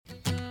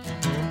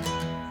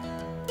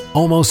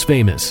Almost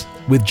Famous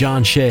with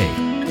John Shea.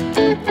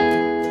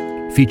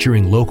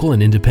 Featuring local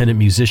and independent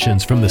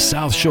musicians from the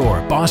South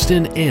Shore,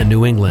 Boston, and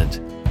New England.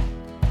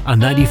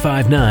 On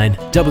 95.9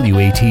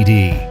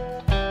 WATD.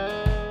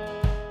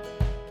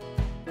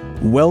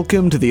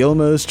 Welcome to the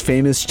Almost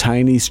Famous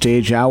Tiny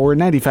Stage Hour,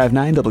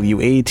 95.9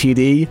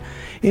 WATD,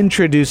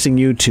 introducing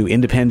you to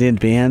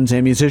independent bands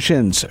and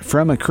musicians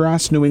from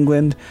across New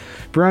England,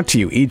 brought to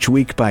you each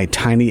week by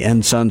Tiny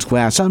 & Sons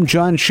Glass. I'm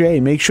John Shea.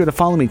 Make sure to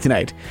follow me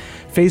tonight,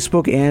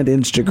 Facebook and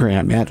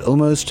Instagram at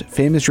Almost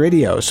Famous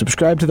Radio.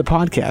 Subscribe to the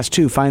podcast,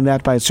 too. Find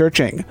that by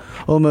searching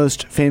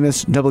Almost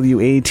Famous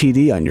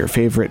WATD on your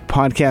favorite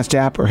podcast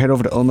app, or head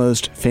over to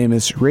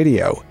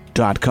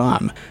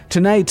almostfamousradio.com.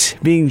 Tonight,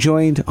 being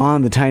joined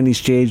on the tiny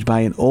stage by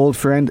an old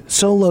friend,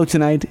 solo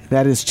tonight,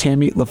 that is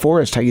Tammy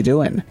Laforest. How you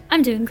doing?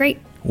 I'm doing great.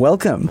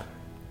 Welcome.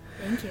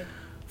 Thank you.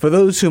 For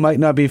those who might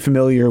not be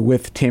familiar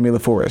with Tammy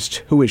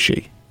Laforest, who is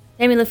she?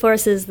 Tammy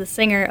Laforest is the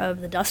singer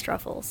of the Dust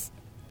Ruffles.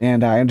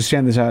 And I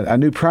understand there's a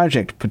new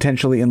project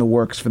potentially in the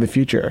works for the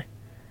future.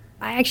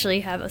 I actually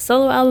have a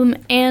solo album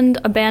and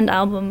a band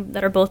album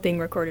that are both being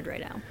recorded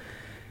right now.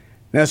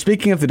 Now,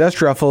 speaking of the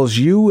Dust Ruffles,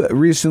 you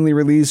recently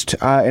released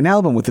an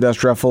album with the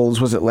Dust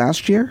Ruffles. Was it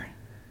last year?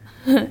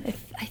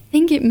 I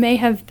think it may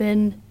have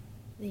been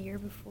the year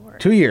before.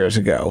 2 years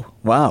ago.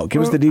 Wow.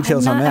 Give us the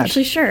details on that. I'm not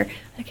actually sure.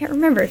 I can't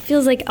remember. It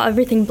feels like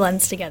everything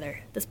blends together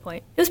at this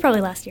point. It was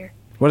probably last year.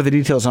 What are the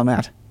details on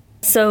that?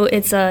 So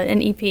it's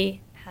an EP.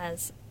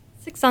 Has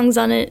 6 songs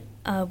on it.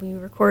 We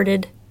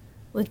recorded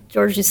with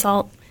George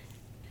Dussault.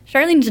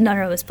 Charlene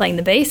Gennaro is playing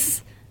the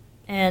bass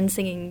and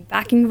singing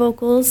backing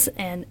vocals,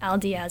 and Al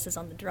Diaz is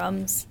on the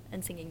drums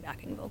and singing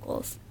backing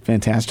vocals.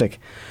 Fantastic.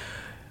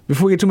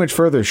 Before we get too much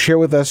further, share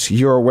with us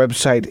your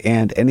website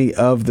and any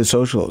of the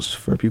socials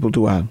for people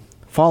to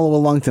follow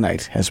along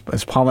tonight as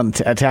Pollen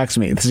attacks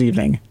me this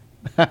evening.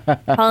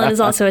 Pollen is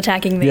also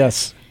attacking me.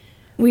 Yes.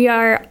 We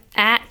are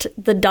at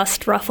the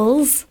Dust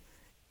Ruffles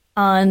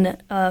on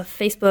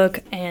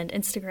Facebook and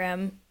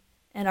Instagram,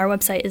 and our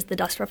website is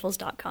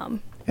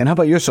thedustruffles.com. And how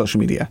about your social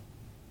media?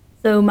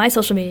 So my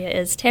social media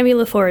is Tammy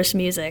Laforest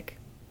Music,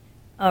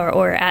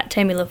 or at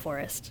Tammy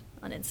Laforest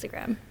on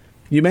Instagram.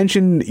 You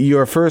mentioned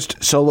your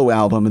first solo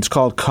album. It's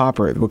called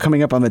Copper. We're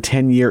coming up on the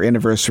 10-year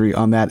anniversary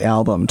on that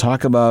album.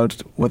 Talk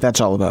about what that's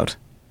all about.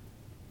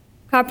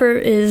 Copper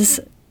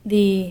is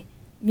the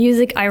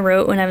music I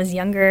wrote when I was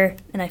younger,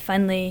 and I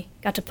finally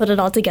got to put it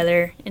all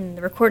together in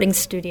the recording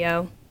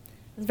studio.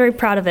 I was very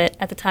proud of it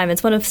at the time.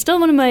 It's still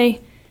one of my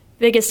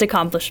biggest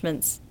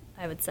accomplishments,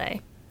 I would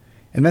say.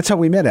 And that's how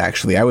we met,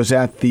 actually. I was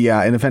at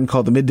an event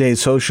called the Midday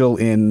Social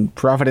in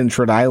Providence,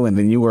 Rhode Island,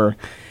 and you were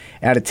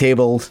at a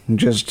table,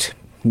 just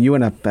you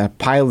and a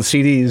pile of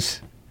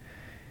CDs.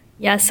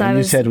 Yes, and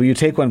you said, "Will you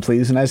take one,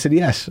 please?" And I said,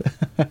 "Yes."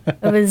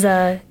 It was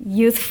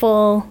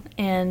youthful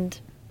and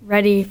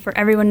ready for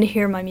everyone to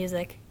hear my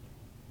music.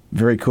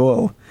 Very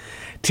cool.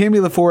 Tammy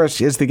Laforest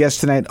is the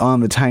guest tonight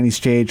on the tiny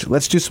stage.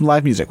 Let's do some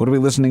live music. What are we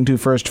listening to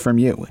first from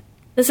you?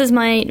 This is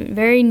my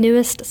very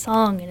newest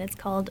song, and it's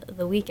called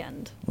The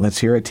Weekend. Let's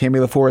hear it. Tammy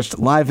Laforest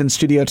live in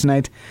studio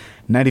tonight,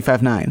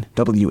 95.9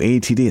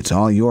 WATD. It's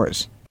all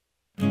yours.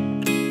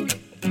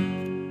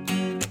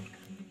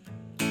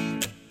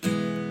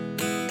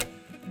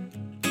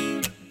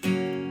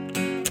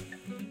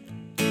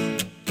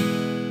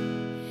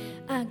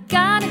 I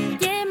gotta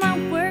get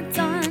my work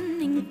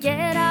done and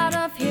get out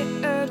of here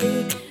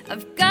early.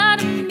 I've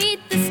gotta meet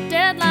this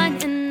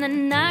deadline and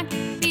then I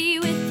can be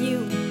with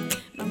you.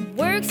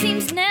 Work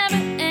seems never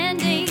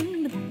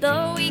ending, but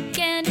the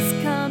weekend is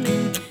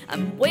coming.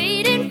 I'm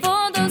waiting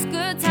for those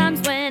good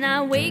times when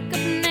I wake up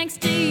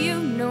next to you.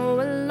 No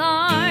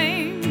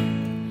alarm,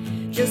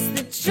 just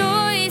the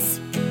choice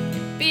to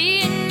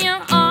be in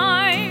your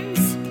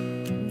arms,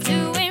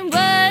 doing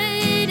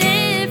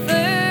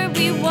whatever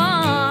we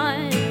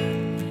want.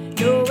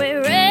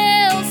 Nowhere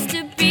else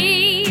to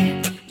be,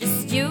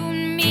 just you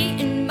and me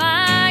and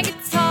my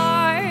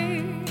guitar.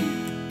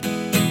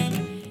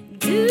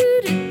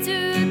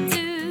 Do-do-do.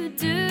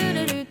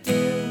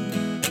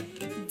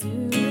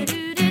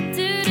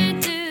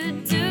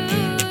 Do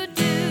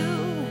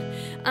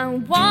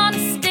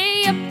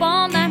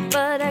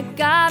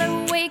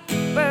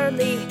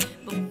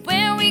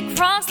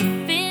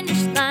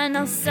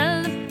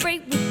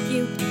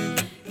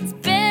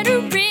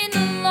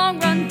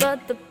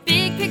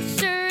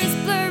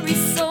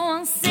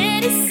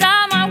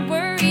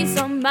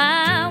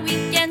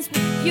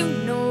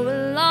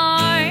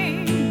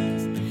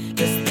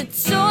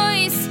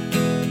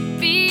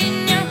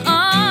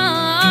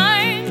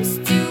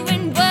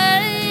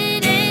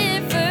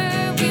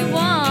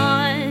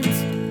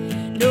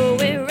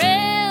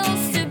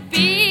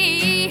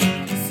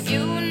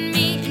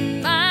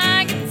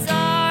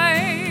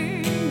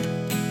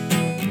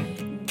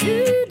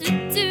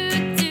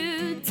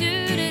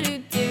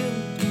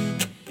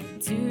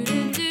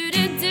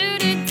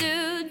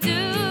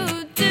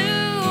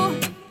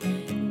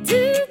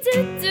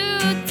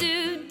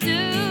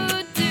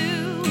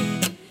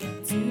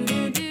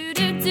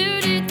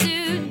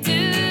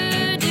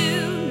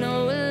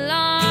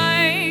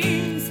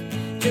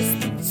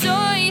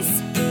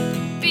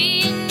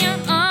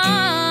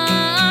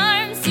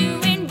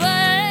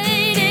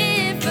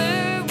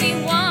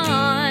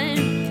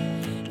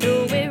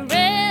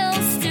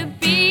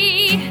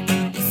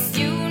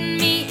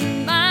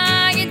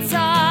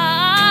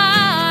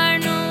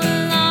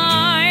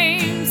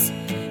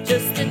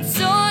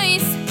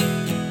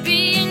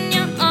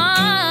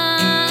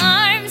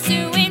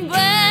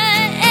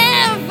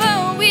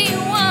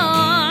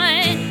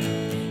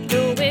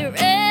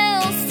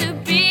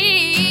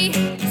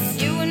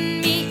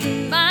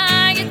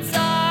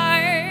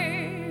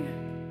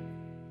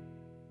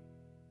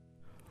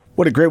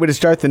What a great way to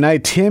start the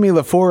night. Tammy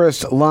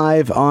Laforest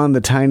live on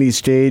the tiny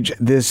stage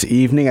this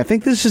evening. I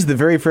think this is the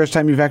very first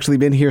time you've actually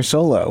been here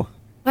solo.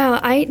 Wow,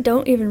 I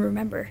don't even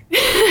remember.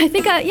 I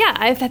think,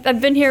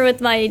 I've been here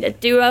with my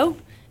duo,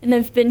 and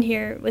I've been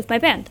here with my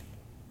band.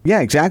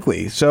 Yeah,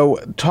 exactly. So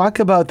talk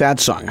about that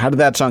song. How did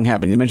that song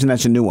happen? You mentioned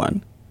that's a new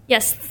one.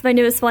 Yes, it's my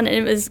newest one, and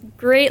it was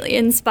greatly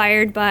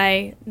inspired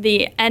by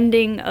the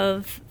ending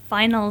of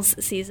finals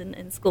season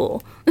in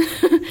school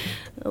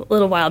a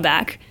little while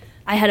back.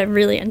 I had a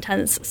really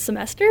intense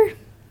semester,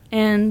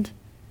 and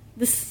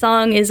this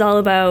song is all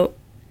about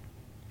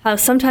how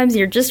sometimes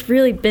you're just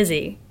really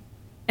busy,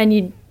 and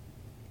you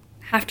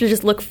have to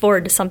just look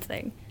forward to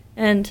something.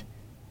 And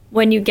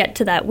when you get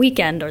to that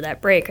weekend or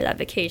that break or that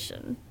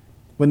vacation.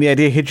 When the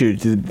idea hit you,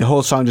 did the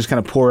whole song just kind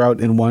of pour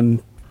out in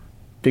one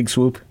big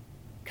swoop?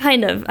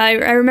 Kind of. I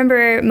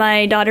remember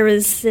my daughter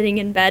was sitting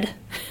in bed,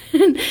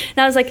 and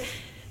I was like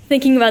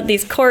thinking about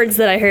these chords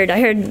that I heard. I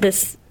heard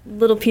this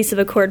little piece of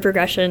a chord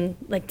progression,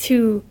 like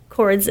 2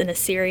 chords in a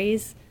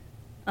series.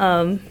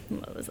 And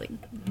I was like,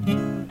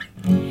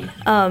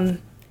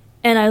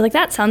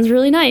 that sounds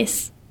really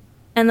nice.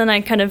 And then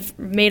I kind of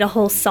made a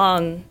whole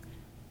song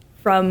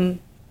from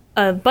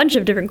a bunch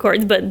of different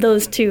chords, but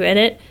those 2 in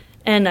it.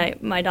 And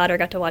my daughter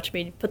got to watch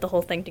me put the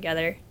whole thing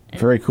together.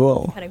 Very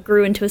cool. Kind of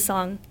grew into a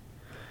song.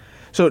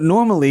 So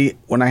normally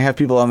when I have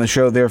people on the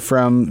show, they're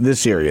from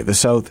this area, the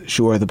South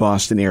Shore, the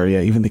Boston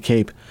area, even the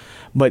Cape.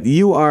 But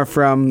you are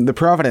from the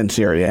Providence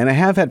area, and I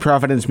have had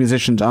Providence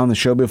musicians on the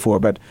show before,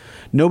 but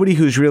nobody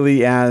who's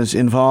really as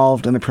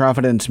involved in the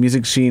Providence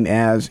music scene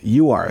as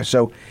you are.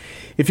 So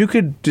if you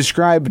could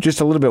describe just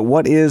a little bit,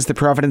 what is the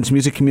Providence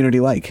music community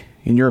like,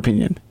 in your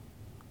opinion?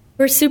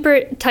 We're a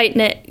super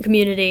tight-knit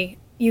community.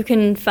 You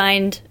can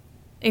find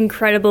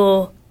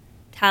incredible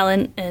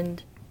talent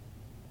and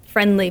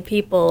friendly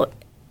people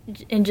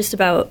in just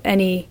about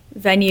any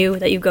venue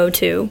that you go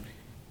to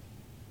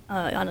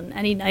on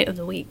any night of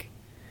the week.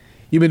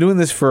 You've been doing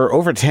this for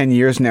over 10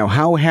 years now.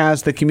 How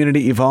has the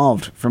community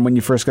evolved from when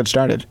you first got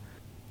started?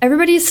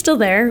 Everybody's still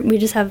there. We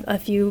just have a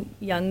few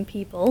young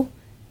people.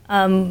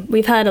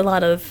 We've had a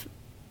lot of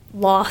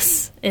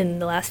loss in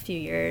the last few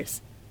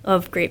years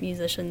of great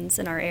musicians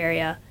in our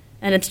area,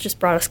 and it's just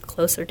brought us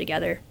closer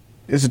together.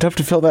 Is it tough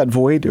to fill that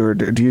void, or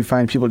do you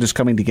find people just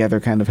coming together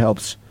kind of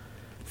helps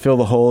fill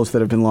the holes that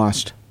have been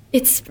lost?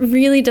 It's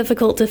really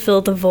difficult to fill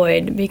the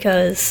void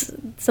because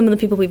some of the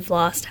people we've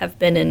lost have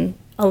been in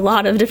a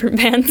lot of different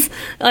bands.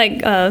 Like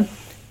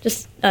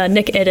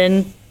Nick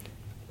Idden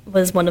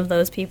was one of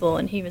those people,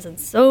 and he was in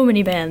so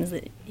many bands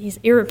that he's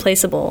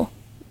irreplaceable.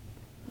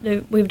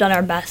 We've done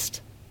our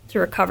best to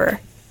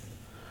recover.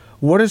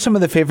 What are some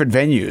of the favorite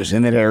venues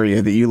in that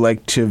area that you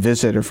like to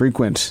visit or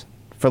frequent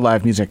for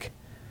live music?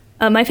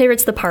 My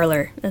favorite's the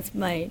Parlor. That's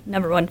my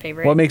number one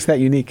favorite. What makes that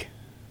unique?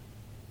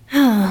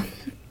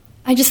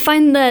 I just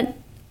find that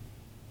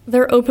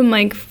their open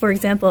mic, for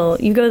example,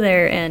 you go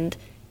there and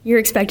you're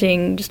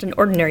expecting just an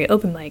ordinary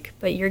open mic,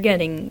 but you're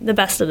getting the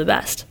best of the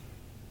best.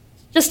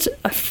 Just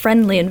a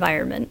friendly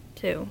environment,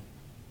 too.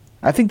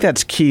 I think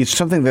that's key.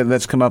 Something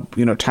that's come up,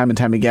 time and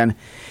time again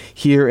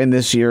here in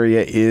this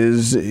area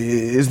is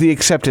the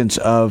acceptance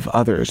of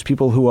others.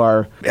 People who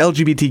are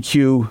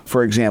LGBTQ,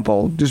 for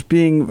example, just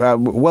being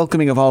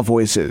welcoming of all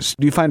voices.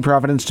 Do you find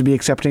Providence to be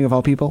accepting of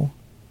all people?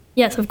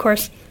 Yes, of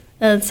course.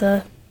 It's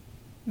a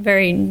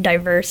very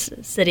diverse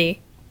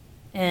city,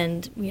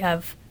 and we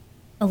have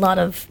a lot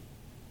of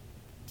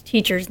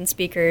teachers and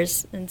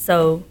speakers, and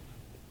so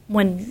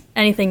when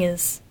anything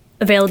is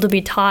available to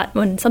be taught,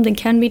 when something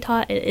can be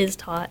taught, it is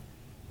taught,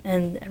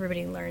 and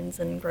everybody learns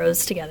and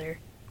grows together.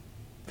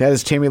 That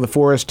is Tammy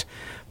Laforest,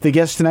 the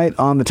guest tonight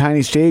on the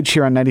tiny stage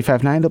here on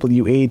 95.9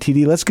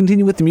 WATD. Let's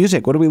continue with the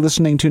music. What are we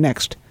listening to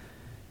next?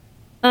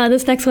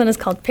 This next one is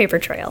called Paper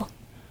Trail.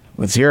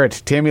 Let's hear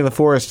it. Tammy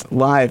Laforest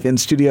live in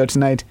studio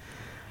tonight,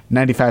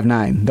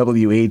 95.9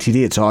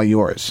 WATD. It's all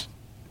yours.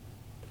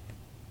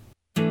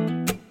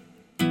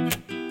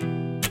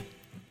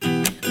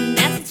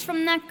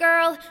 That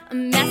girl, a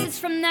message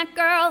from that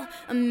girl,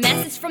 a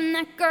message from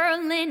that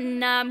girl,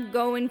 and I'm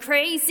going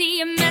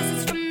crazy. A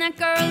message from that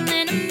girl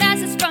and a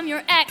message from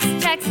your ex.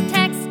 Text,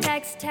 text,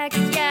 text, text,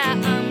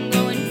 yeah, I'm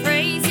going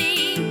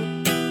crazy.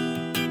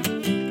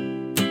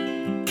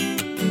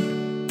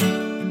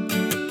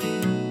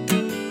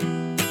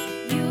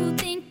 You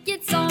think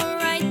it's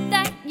alright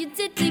that you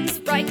did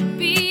things right,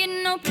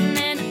 being open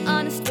and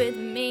honest with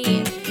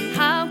me.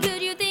 How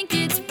could you think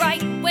it's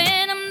right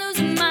when I'm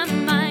losing my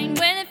mind,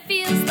 when it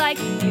feels like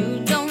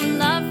you don't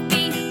love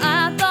me?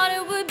 I thought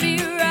it would be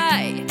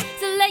right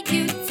to let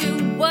you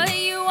do what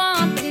you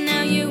want, but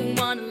now you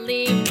wanna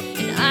leave.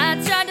 And I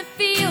tried to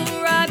feel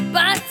right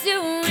by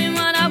doing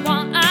what I want.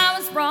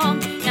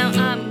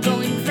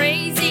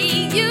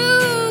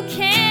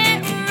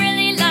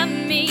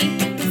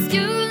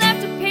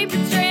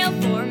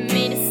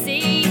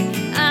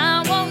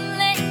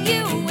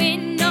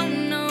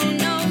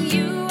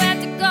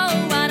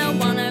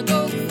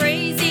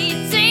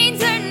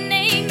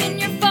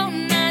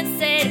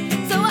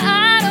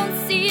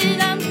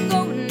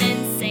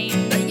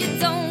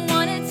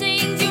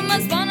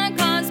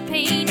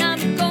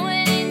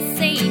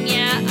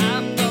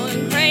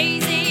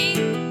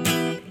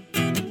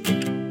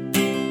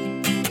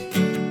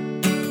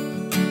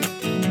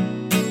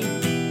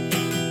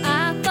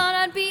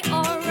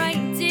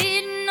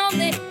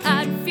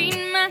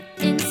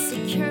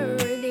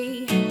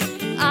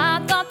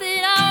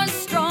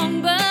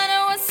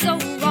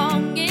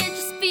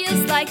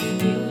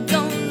 like you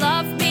don't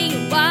love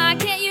me. Why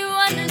can't you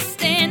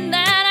understand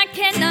that I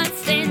cannot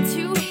stand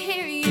to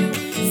hear you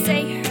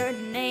say her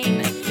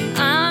name?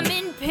 I'm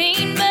in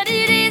pain, but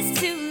it is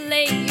too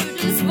late. You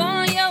just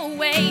want your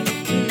way,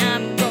 and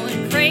I'm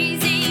going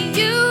crazy.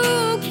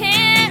 You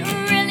can't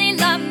really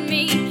love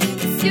me,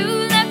 'cause you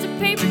left a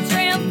paper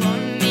trail for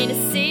me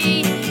to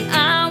see.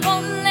 I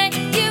won't let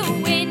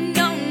you in,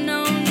 no,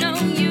 no, no.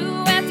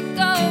 You have to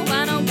go,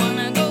 I don't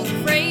wanna go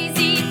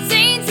crazy.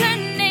 Change her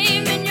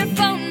name in your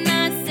phone,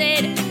 I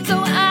said,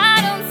 so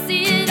I don't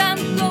see it,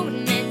 I'm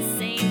going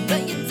insane.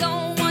 But you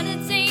don't wanna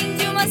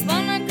change, you must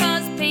wanna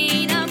cause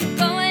pain. I'm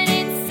going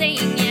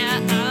insane, yeah,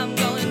 I'm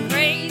going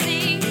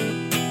crazy.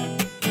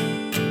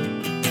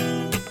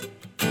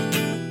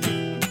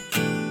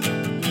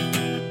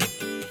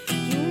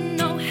 You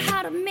know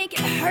how to make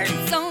it hurt,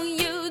 so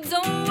you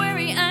don't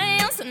worry, I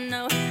also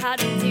know how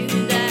to do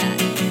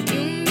that.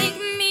 You make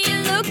me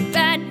look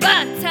bad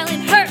by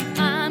telling her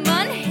I'm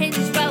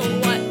unhinged, but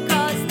what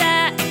caused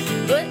that?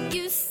 But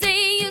you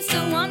say you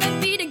still wanna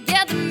be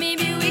together,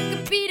 maybe we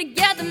could be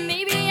together,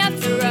 maybe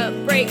after a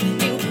break.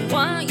 You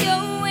want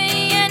your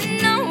way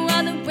and no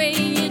other way,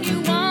 and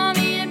you want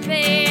me to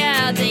pay.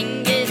 I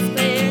think it's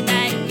clear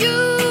that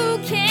you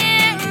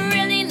can't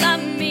really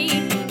love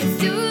me,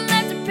 'cause you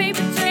left a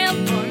paper trail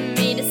for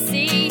me to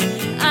see.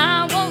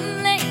 I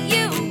won't let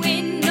you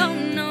in, no,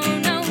 no,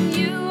 no.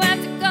 You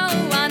have to go,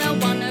 I don't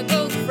wanna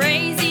go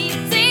crazy.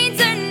 Change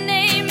her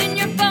name in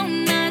your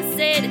phone, I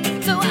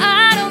said, so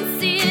I don't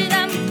see it,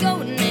 I'm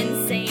going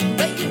insane.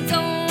 But you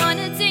don't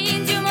wanna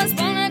change, you must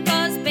wanna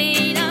cause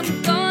pain.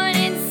 I'm going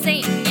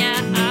insane, yeah,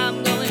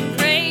 I'm going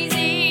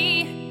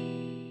crazy.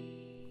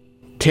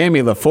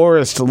 Tammy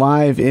Laforest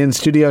live in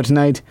studio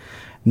tonight,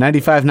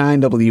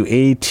 95.9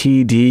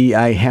 WATD.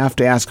 I have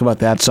to ask about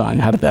that song.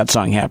 How did that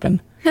song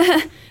happen?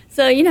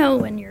 So, you know,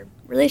 when your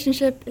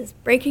relationship is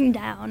breaking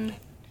down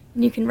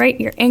and you can write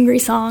your angry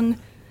song,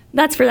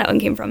 that's where that one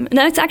came from. And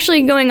that's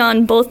actually going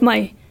on both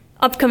my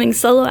upcoming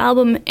solo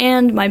album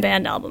and my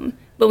band album,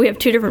 but we have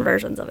two different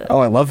versions of it. Oh,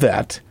 I love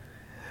that.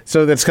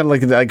 So that's kind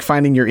of like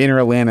finding your inner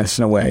Alanis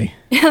in a way.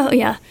 Oh,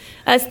 yeah.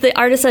 That's the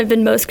artist I've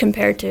been most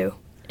compared to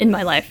in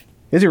my life.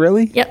 Is it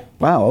really? Yep.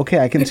 Wow, okay,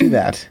 I can see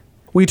that.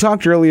 We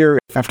talked earlier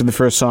after the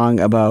first song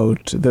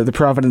about the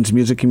Providence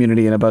music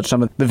community and about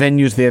some of the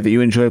venues there that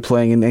you enjoy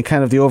playing and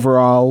kind of the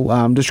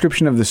overall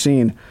description of the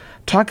scene.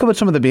 Talk about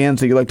some of the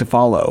bands that you like to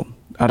follow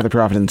out of the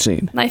Providence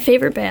scene. My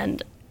favorite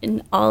band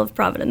in all of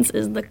Providence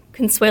is the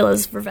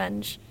Consuelos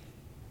Revenge.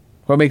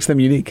 What makes them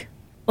unique?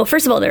 Well,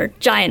 first of all, they're a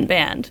giant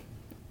band.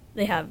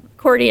 They have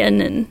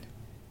accordion and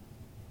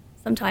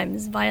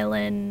sometimes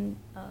violin,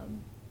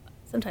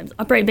 sometimes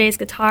upright bass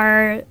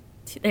guitar.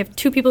 They have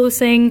two people who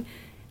sing,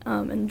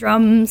 and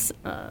drums.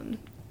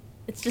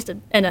 It's just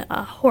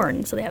a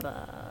horn, so they have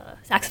a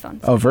saxophone.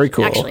 Oh, very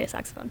cool. Actually, a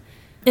saxophone.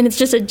 And it's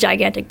just a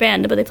gigantic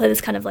band, but they play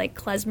this kind of like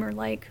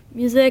klezmer-like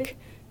music.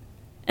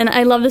 And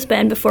I love this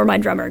band before my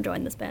drummer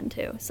joined this band,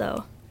 too.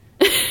 So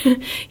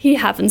he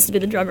happens to be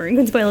the drummer in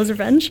Consuelos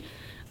Revenge.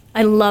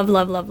 I love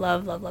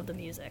the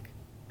music.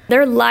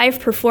 Their live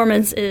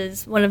performance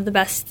is one of the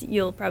best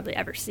you'll probably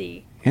ever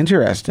see.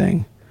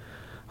 Interesting.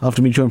 I'll have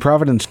to meet you in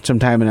Providence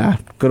sometime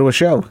and go to a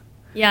show.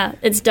 Yeah,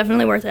 it's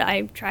definitely worth it.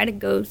 I try to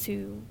go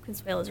to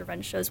Consuelos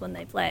Revenge shows when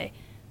they play.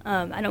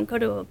 I don't go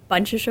to a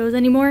bunch of shows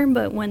anymore,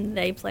 but when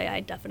they play,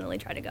 I definitely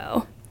try to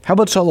go. How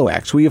about solo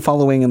acts? Who are you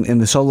following in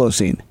the solo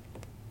scene?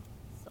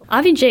 So,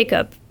 Avi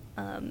Jacob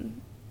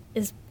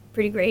is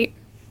pretty great.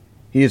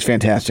 He is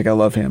fantastic. I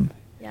love him.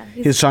 Yeah,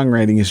 his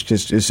songwriting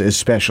is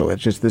special.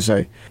 It's just this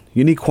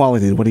unique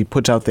quality to what he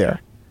puts out there.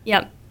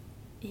 Yep.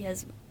 He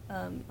has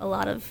a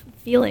lot of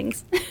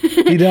feelings.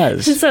 He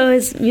does. So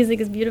his music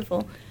is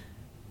beautiful.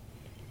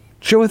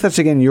 Share with us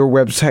again your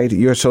website,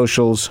 your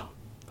socials,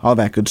 all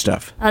that good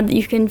stuff.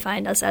 You can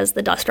find us as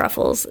The Dust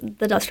Ruffles.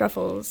 The Dust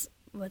Ruffles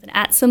with an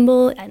 @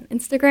 symbol on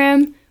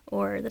Instagram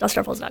or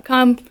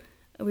thedustruffles.com.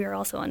 We are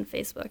also on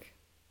Facebook.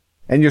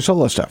 And your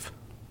solo stuff?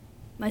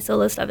 My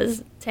solo stuff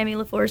is Tammy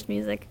Laforest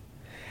Music.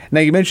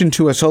 Now, you mentioned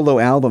a solo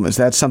album. Is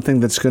that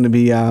something that's going to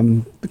be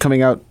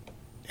coming out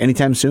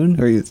anytime soon,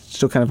 or are you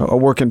still kind of a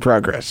work in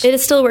progress? It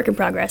is still a work in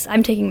progress.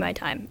 I'm taking my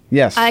time.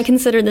 Yes. I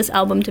consider this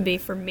album to be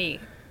for me,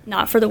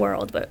 not for the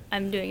world, but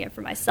I'm doing it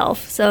for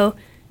myself. So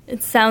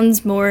it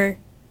sounds more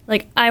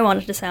like I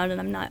want it to sound,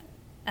 and I'm not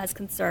as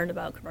concerned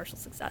about commercial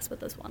success with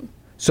this one.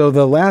 So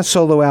the last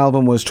solo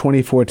album was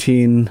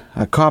 2014,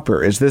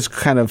 Copper. Is this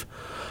kind of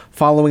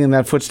following in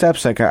that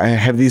footsteps? Like,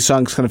 have these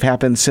songs kind of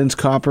happened since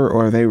Copper,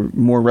 or are they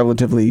more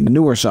relatively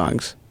newer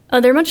songs?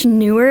 They're much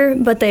newer,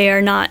 but they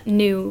are not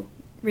new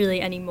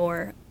really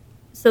anymore.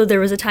 So there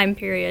was a time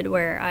period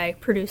where I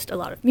produced a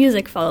lot of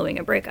music following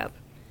a breakup.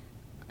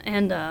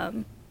 And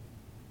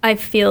I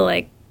feel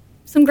like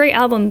some great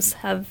albums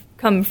have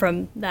come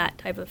from that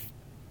type of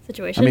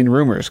situation. I mean,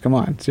 Rumors, come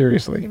on,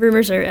 seriously.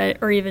 Rumors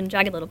or even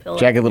Jagged Little Pill.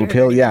 Jagged Little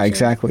Pill, yeah,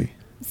 exactly.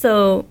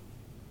 So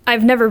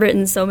I've never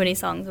written so many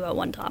songs about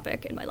one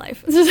topic in my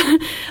life.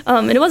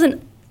 And it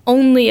wasn't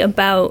only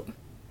about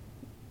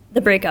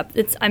the breakup.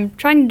 I'm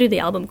trying to do the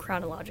album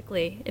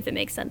chronologically, if it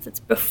makes sense. It's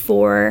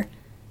before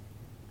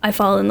I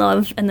fall in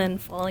love, and then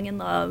falling in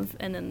love,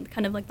 and then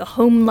kind of like the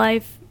home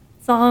life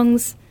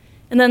songs,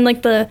 and then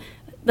like the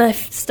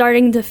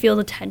starting to feel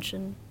the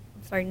tension.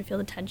 I'm starting to feel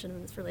the tension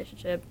in this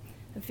relationship.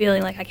 I'm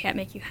feeling like I can't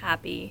make you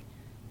happy.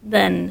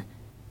 Then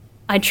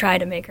I try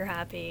to make her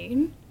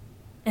happy,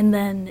 and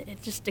then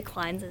it just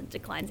declines and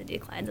declines and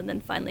declines, and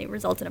then finally it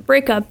results in a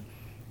breakup,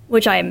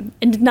 which I'm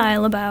in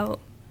denial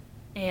about,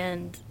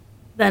 and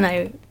then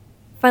I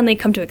finally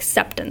come to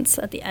acceptance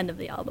at the end of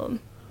the album.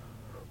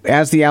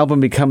 As the album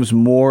becomes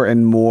more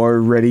and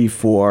more ready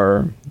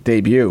for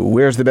debut,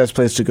 where's the best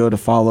place to go to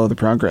follow the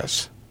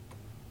progress?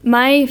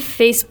 My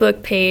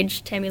Facebook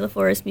page, Tammy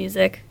Laforest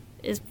Music,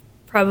 is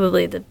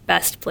probably the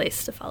best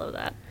place to follow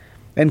that.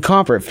 And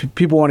Copper, if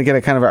people want to get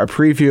a kind of a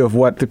preview of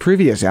what the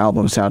previous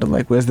album sounded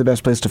like, where's the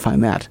best place to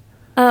find that?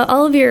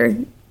 All of your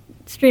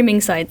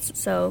streaming sites,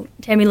 so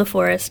Tammy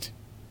Laforest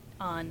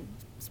on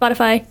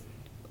Spotify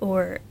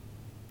or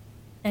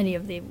any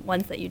of the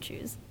ones that you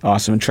choose.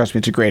 Awesome, and trust me,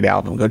 it's a great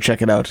album. Go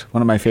check it out.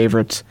 One of my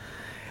favorites.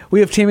 We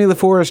have Tammy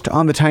Laforest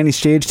on the tiny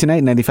stage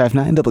tonight,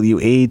 95.9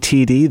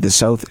 WATD, the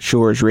South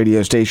Shores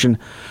radio station.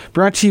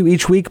 Brought to you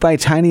each week by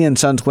Tiny and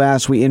Sons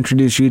Glass. We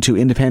introduce you to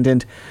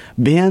independent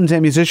bands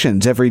and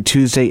musicians every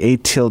Tuesday,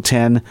 8 till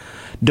 10.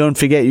 Don't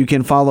forget, you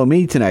can follow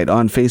me tonight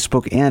on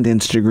Facebook and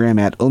Instagram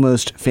at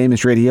Almost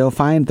Famous Radio.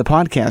 Find the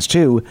podcast,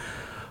 too,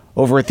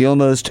 over at the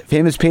Almost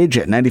Famous page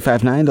at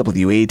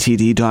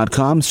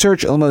 959watd.com.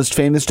 Search Almost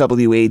Famous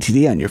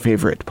WATD on your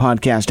favorite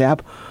podcast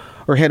app,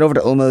 or head over to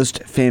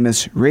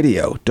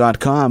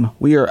almostfamousradio.com.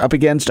 We are up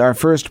against our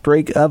first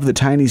break of the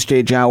Tiny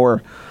Stage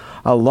Hour.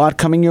 A lot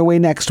coming your way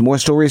next. More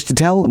stories to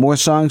tell, more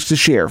songs to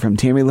share from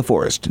Tammy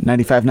Laforest,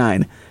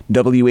 95.9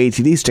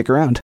 WATD. Stick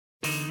around.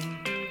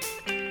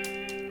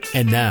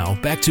 And now,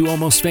 back to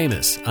Almost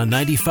Famous on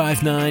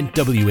 95.9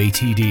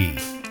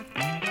 WATD.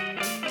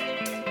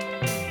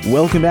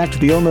 Welcome back to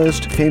the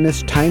Almost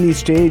Famous Tiny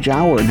Stage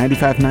Hour,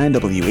 95.9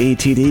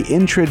 WATD,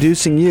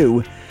 introducing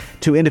you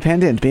to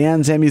independent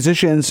bands and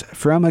musicians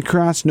from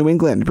across New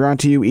England, brought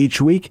to you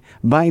each week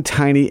by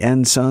Tiny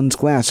and Sons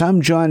Glass.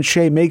 I'm John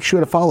Shea. Make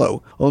sure to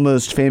follow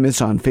Almost Famous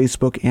on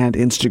Facebook and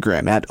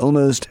Instagram at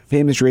Almost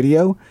Famous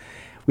Radio.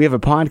 We have a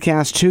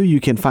podcast, too. You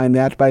can find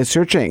that by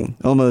searching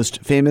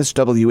Almost Famous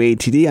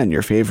WATD on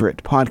your favorite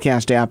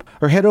podcast app,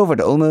 or head over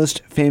to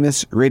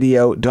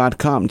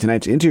almostfamousradio.com.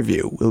 Tonight's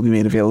interview will be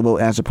made available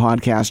as a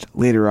podcast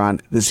later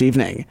on this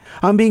evening.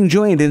 I'm being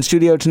joined in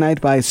studio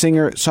tonight by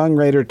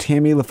singer-songwriter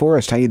Tammy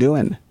Laforest. How you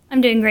doing?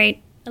 I'm doing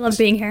great. I love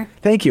being here.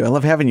 Thank you. I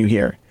love having you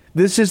here.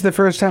 This is the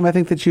first time I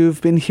think that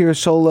you've been here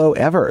solo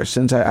ever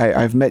since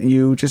I've met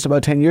you just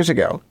about 10 years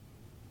ago.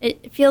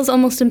 It feels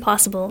almost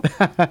impossible.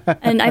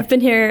 And I've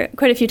been here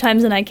quite a few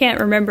times, and I can't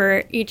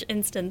remember each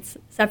instance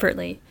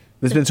separately.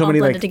 There's been so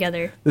many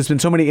together. There's been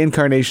so many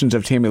incarnations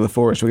of Tammy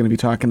Laforest we're going to be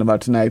talking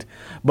about tonight.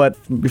 But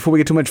before we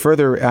get too much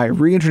further,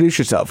 reintroduce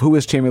yourself. Who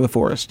is Tammy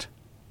Laforest?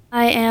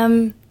 I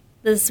am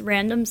this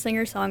random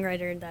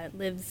singer-songwriter that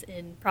lives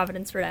in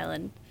Providence, Rhode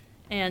Island,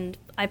 and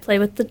I play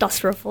with the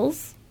Dust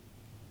Ruffles,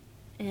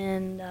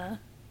 and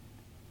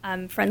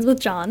I'm friends with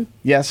John.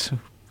 Yes,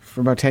 for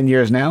about 10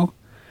 years now.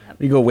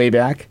 We go way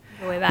back.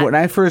 Way back. When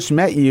I first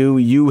met you,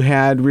 you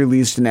had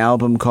released an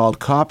album called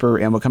Copper,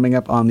 and we're coming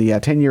up on the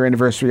 10-year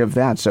anniversary of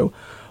that. So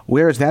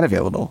where is that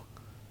available?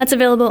 That's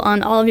available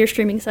on all of your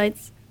streaming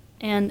sites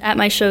and at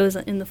my shows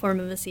in the form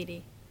of a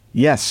CD.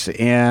 Yes,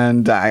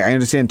 and I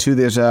understand, too,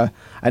 there's a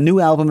new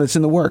album that's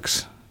in the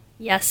works.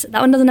 Yes,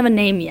 that one doesn't have a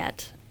name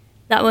yet.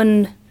 That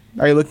one...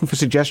 Are you looking for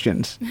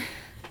suggestions?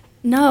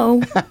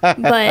 No,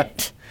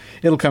 but...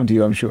 It'll come to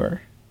you, I'm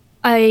sure.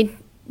 I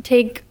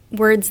take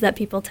words that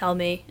people tell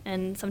me,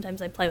 and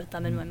sometimes I play with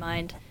them in my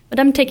mind. But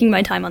I'm taking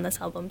my time on this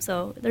album,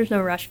 so there's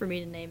no rush for me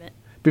to name it.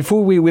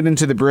 Before we went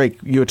into the break,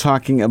 you were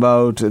talking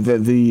about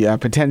the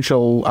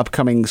potential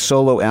upcoming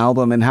solo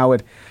album and how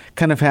it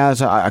kind of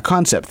has a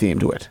concept theme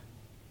to it.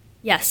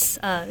 Yes,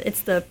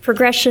 it's the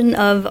progression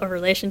of a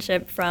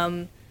relationship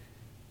from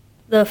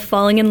the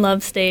falling in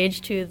love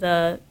stage to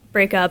the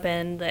breakup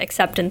and the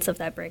acceptance of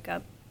that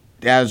breakup.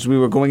 As we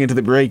were going into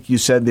the break, you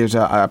said there's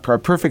a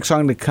perfect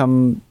song to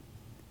come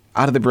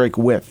out of the break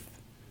with.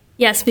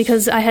 Yes,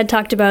 because I had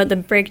talked about the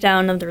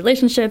breakdown of the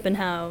relationship and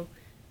how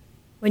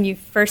when you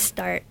first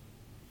start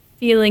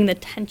feeling the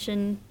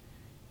tension,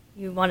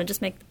 you want to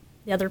just make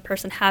the other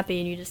person happy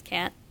and you just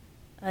can't.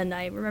 And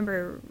I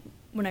remember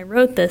when I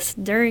wrote this,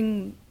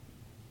 during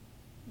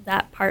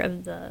that part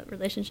of the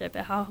relationship,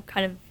 how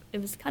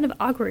it was kind of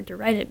awkward to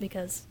write it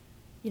because,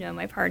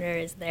 my partner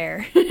is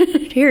there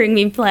hearing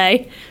me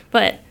play.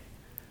 But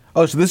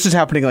oh, so this is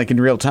happening like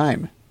in real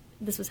time.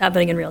 This was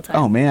happening in real time.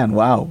 Oh, man,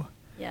 wow.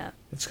 Yeah.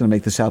 It's going to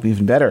make this album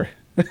even better.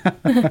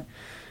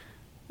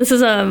 This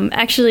is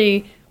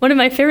actually one of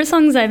my favorite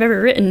songs I've ever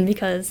written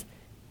because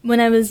when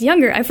I was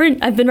younger,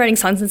 I've been writing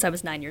songs since I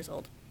was 9 years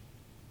old,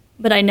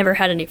 but I never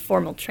had any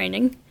formal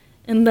training.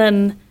 And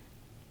then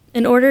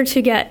in order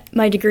to get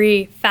my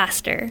degree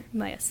faster,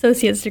 my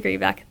associate's degree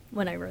back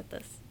when I wrote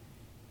this,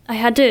 I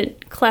had to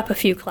clap a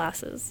few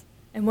classes.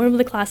 And one of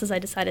the classes I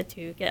decided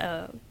to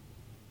get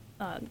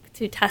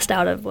to test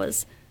out of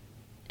was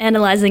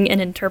analyzing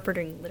and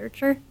interpreting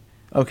literature.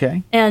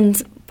 Okay.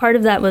 And part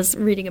of that was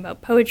reading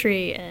about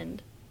poetry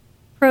and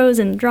prose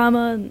and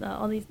drama and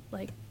all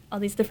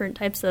these different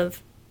types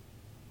of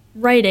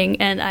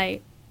writing, and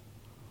I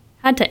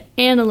had to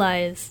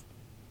analyze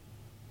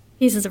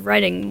pieces of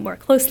writing more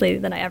closely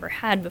than I ever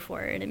had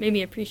before, and it made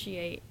me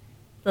appreciate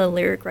the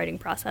lyric writing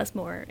process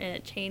more, and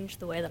it changed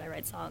the way that I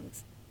write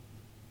songs.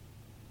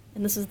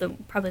 And this is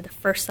probably the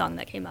first song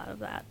that came out of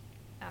that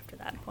after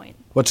that point.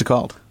 What's it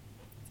called?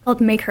 It's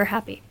called Make Her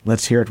Happy.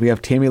 Let's hear it. We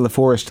have Tammy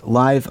Laforest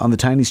live on the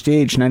tiny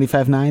stage,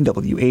 95.9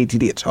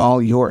 WATD. It's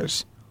all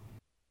yours.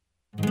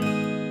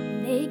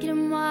 Naked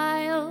and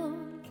wild,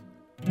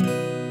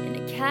 in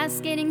a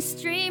cascading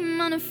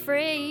stream,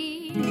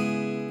 unafraid,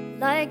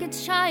 like a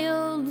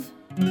child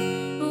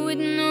with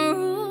no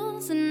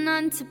rules and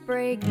none to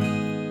break,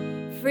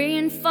 free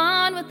and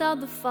fun without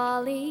the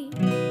folly,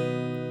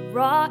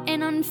 raw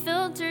and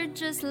unfiltered,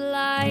 just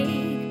like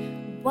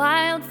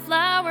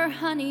wildflower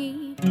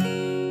honey,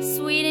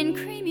 sweet and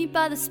creamy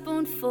by the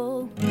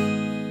spoonful.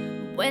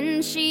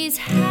 When she's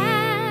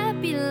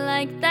happy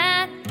like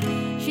that,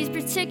 she's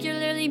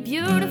particularly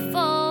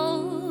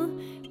beautiful.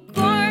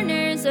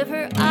 Corners of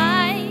her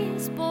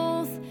eyes,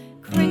 both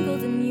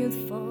crinkled and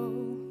youthful.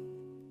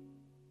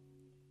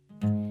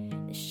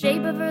 The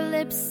shape of her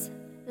lips,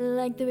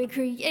 like they were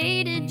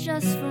created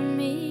just for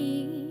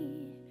me.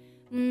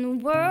 When the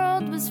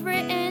world was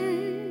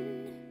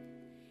written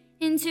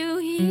into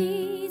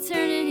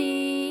eternity,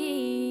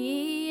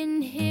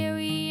 and here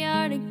we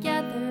are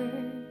together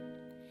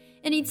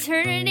in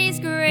eternity's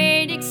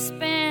great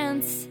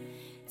expanse,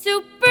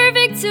 too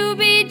perfect to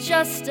be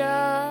just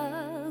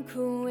a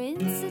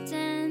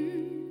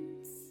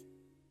coincidence.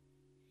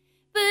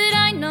 But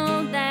I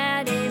know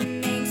that it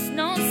makes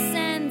no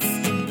sense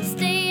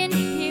staying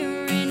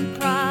here in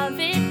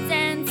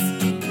Providence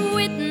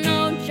with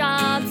no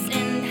jobs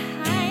and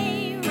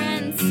high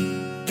rents.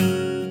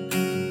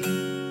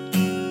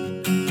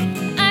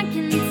 I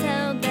can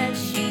tell that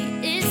she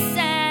is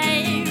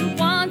sad,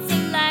 wants a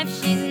life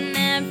she's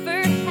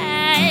never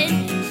had.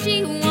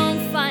 She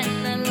won't find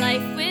a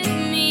life with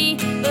me,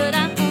 but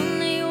I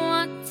only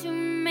want to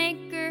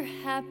make her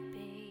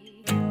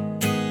happy.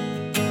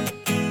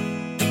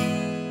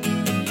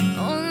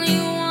 Only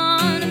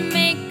want to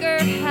make her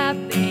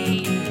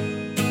happy.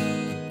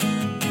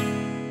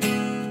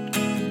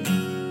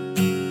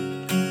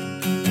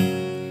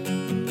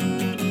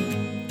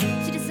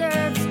 She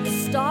deserves the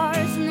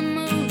stars and the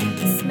moon,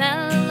 the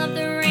smell of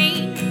the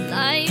rain,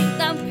 life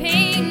without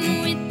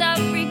pain, without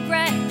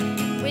regret,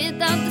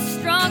 without the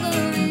struggle.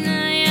 And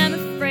I am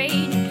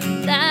afraid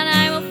that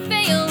I will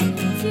fail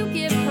to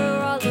give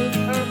her all of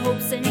her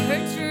hopes and her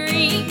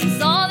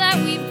dreams, all that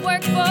we've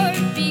worked for,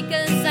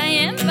 because I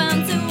am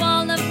bound to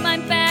all of my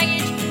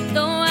baggage.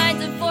 Though I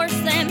divorce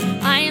them,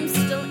 I am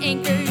still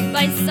anchored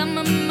by some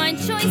of my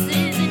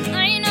choices, and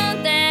I know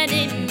that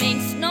it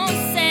makes no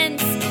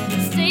sense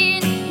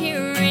staying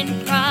here in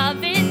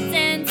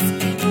Providence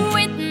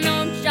with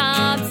no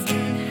jobs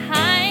and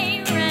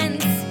high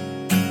rents.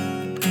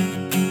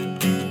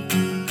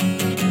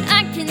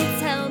 I can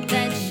tell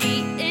that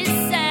she is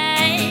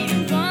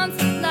sad,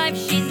 wants a life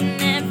she's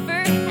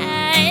never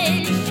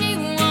had. She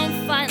won't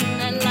find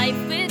a life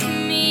with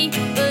me,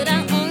 but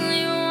I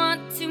only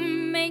want to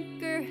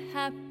make her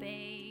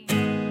happy.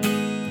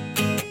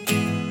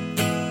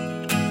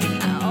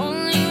 I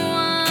only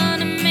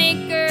want to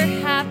make her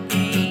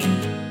happy.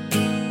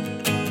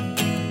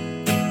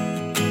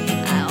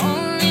 I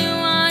only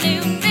want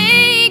to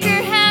make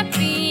her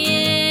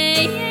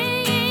happy.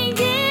 Yeah, yeah,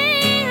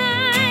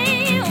 yeah. I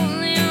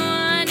only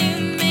want to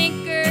make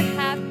her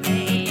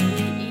happy.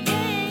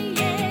 Yeah,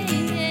 yeah,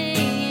 yeah.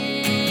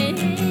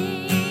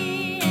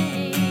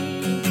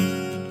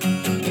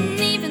 And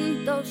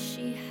even though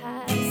she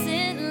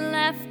hasn't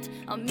left,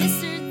 I'll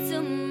miss her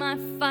till my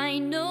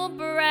final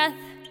breath.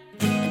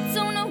 I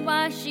don't know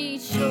why she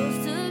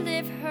chose to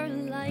live her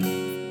life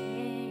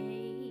with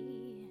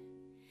me.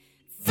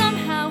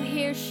 Somehow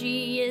here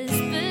she is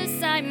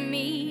beside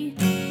me,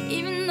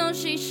 even though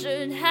she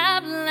should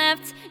have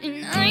left.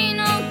 And I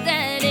know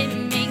that it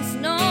makes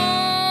no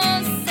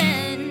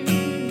sense.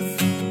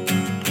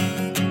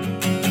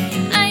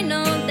 I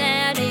know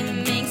that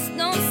it makes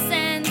no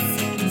sense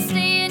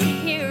staying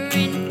here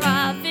in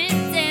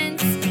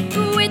Providence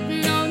with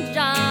no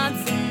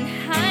jobs and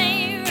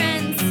high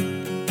rents.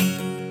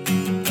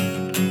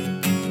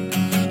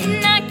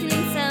 And I can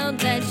tell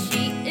that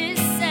she is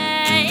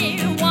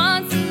sad,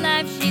 wants a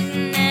life she's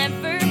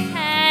never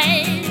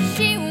had.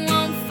 She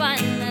won't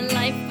find a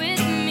life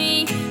with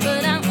me,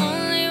 but I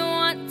only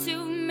want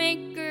to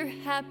make her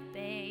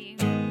happy.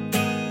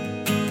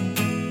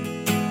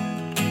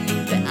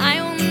 But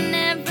I will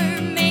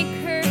never make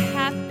her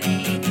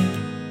happy.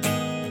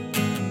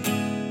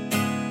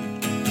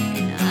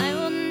 And I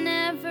will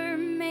never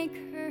make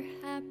her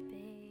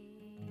happy.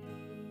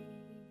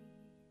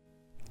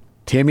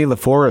 Tammy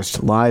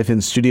Laforest live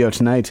in studio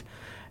tonight.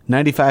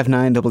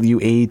 95.9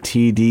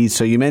 WATD.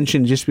 So you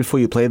mentioned just before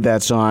you played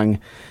that song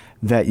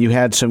that you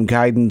had some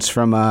guidance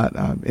from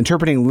a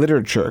interpreting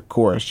literature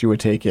course you were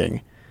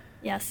taking.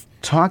 Yes.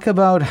 Talk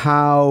about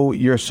how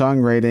your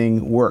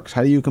songwriting works.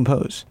 How do you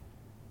compose?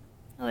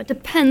 Oh, it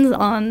depends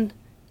on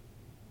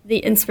the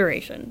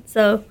inspiration.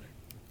 So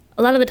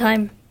a lot of the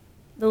time,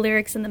 the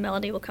lyrics and the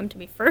melody will come to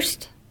me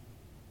first,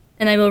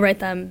 and I will write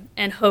them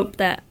and hope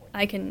that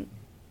I can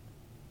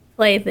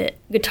play the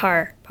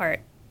guitar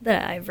part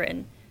that I've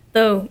written.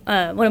 Though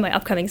one of my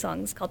upcoming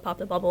songs called Pop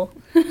the Bubble,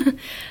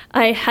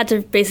 I had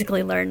to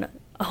basically learn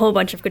a whole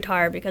bunch of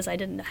guitar because I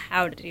didn't know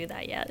how to do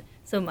that yet.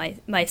 So my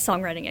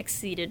songwriting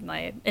exceeded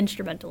my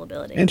instrumental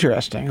ability.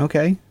 Interesting.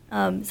 Okay.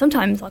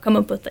 Sometimes I'll come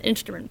up with the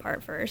instrument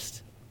part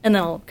first, and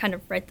then I'll kind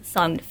of write the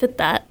song to fit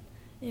that,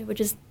 which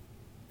is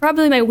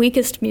probably my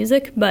weakest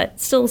music, but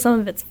still some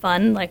of it's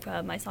fun, like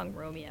my song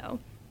Romeo.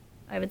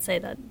 I would say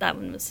that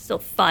one was still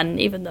fun,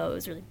 even though it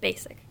was really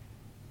basic.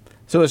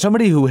 So as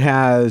somebody who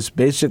has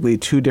basically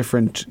two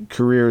different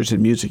careers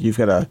in music, you've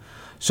got a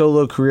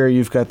solo career,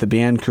 you've got the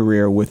band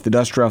career with the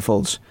Dust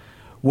Ruffles.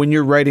 When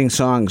you're writing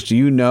songs, do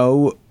you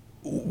know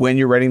when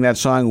you're writing that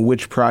song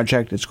which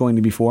project it's going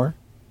to be for?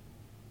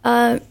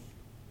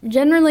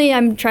 Generally,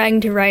 I'm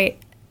trying to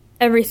write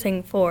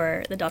everything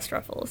for the Dust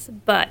Ruffles,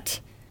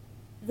 but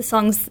the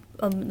songs,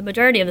 the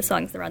majority of the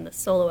songs that are on the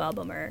solo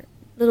album are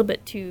a little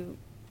bit too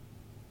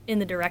in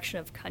the direction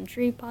of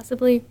country,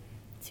 possibly,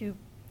 to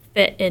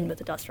fit in with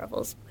the Dust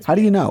Ruffles. How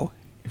do you know,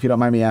 if you don't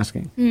mind me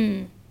asking?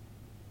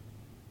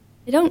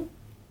 I don't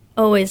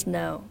always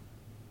know.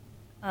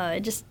 It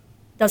just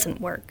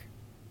doesn't work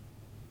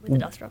with the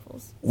Dust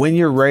Ruffles. When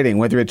you're writing,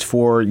 whether it's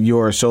for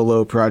your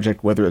solo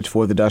project, whether it's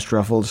for the Dust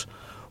Ruffles,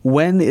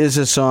 when is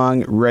a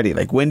song ready?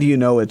 Like, when do you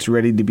know it's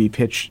ready to be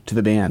pitched to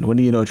the band? When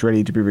do you know it's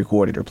ready to be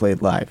recorded or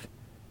played live?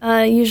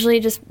 Usually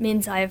it just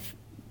means I've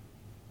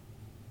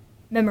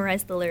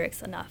memorized the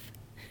lyrics enough.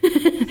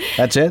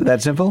 That's it?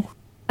 That simple?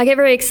 I get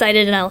very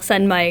excited, and I'll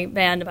send my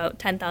band about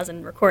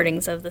 10,000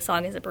 recordings of the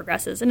song as it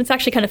progresses. And it's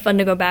actually kind of fun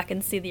to go back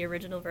and see the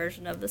original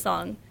version of the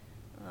song.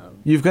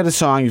 You've got a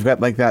song, you've got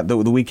like that, the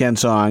Weekend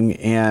song,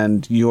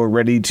 and you're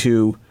ready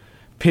to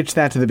pitch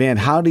that to the band.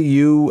 How do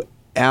you,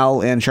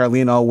 Al, and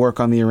Charlene all work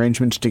on the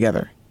arrangements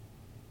together?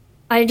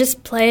 I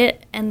just play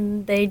it,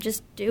 and they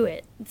just do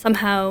it.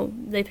 Somehow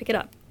they pick it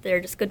up.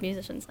 They're just good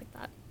musicians like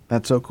that.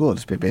 That's so cool.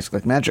 It's basically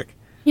like magic.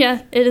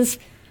 Yeah, it is.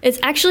 It's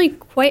actually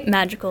quite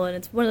magical, and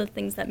it's one of the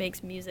things that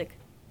makes music,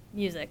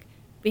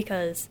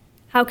 because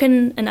how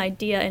can an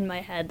idea in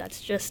my head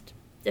that's just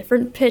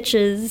different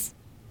pitches,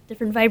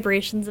 different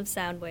vibrations of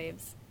sound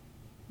waves,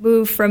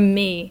 move from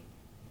me,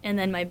 and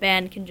then my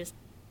band can just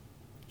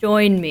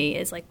join me?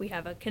 It's like we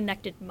have a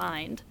connected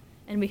mind,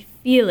 and we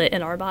feel it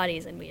in our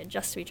bodies, and we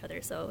adjust to each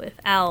other. So if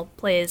Al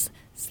plays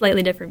a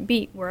slightly different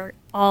beat, we're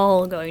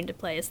all going to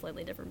play a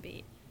slightly different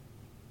beat.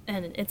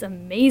 And it's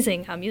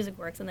amazing how music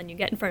works, and then you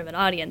get in front of an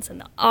audience,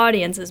 and the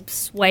audience is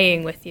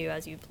swaying with you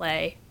as you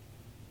play,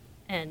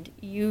 and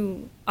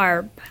you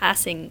are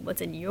passing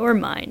what's in your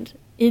mind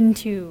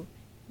into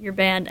your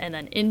band and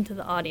then into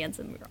the audience,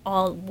 and we're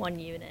all one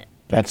unit.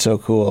 That's so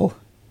cool.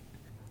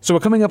 So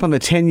we're coming up on the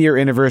 10-year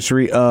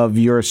anniversary of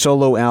your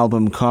solo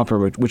album, Copper,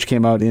 which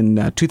came out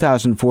in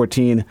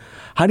 2014.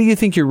 How do you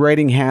think your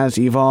writing has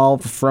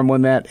evolved from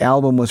when that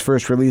album was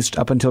first released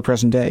up until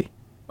present day?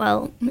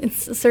 Well,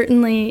 it's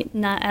certainly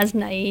not as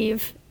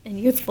naive and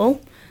youthful.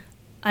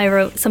 I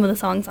wrote some of the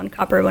songs on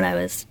Copper when I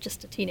was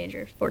just a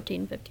teenager,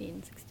 14,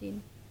 15,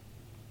 16.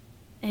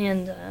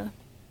 And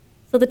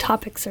so the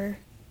topics are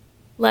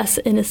less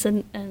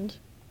innocent and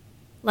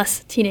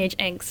less teenage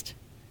angst.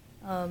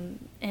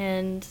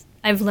 And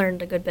I've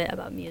learned a good bit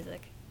about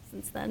music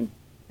since then.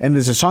 And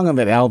there's a song on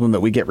that album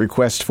that we get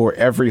requests for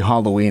every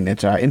Halloween.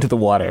 It's Into the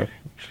Water.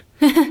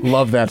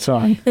 Love that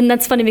song. And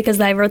that's funny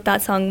because I wrote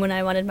that song when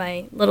I wanted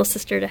my little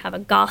sister to have a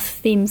goth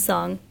theme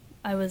song.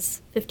 I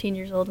was 15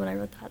 years old when I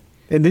wrote that.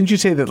 And didn't you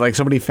say that like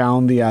somebody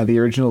found the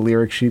original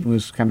lyric sheet and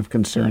was kind of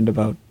concerned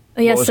about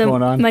what was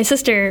going on? My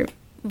sister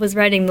was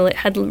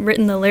had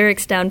written the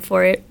lyrics down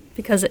for it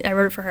because I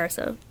wrote it for her,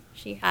 so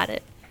she had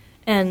it.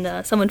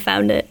 And someone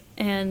found it,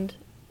 and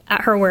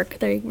at her work,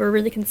 they were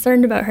really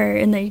concerned about her,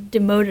 and they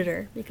demoted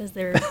her because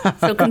they were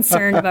so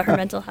concerned about her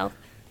mental health.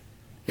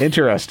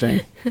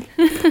 Interesting.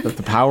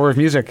 The power of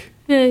music.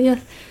 Yeah.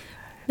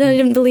 They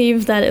didn't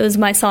believe that it was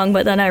my song,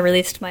 but then I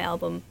released my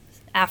album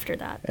after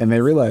that. And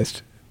they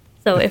realized.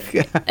 So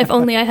if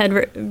only I had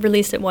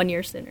released it 1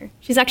 year sooner.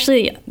 She's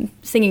actually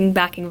singing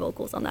backing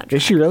vocals on that track.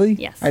 Is she really?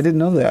 Yes. I didn't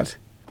know that.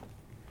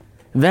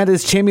 That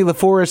is Tammy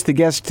Laforest, the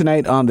guest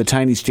tonight on the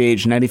Tiny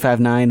Stage,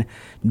 95.9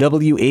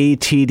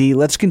 WATD.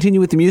 Let's continue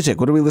with the music.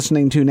 What are we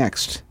listening to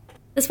next?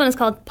 This one is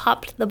called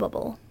Popped the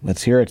Bubble.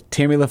 Let's hear it.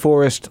 Tammy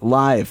Laforest,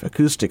 live,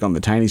 acoustic on the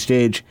Tiny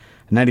Stage,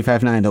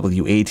 95.9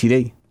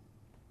 WATD.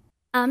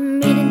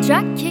 I'm eating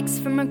dry kicks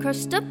from a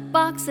crushed up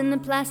box in the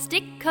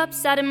plastic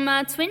cups out of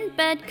my twin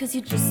bed. Cause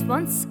you just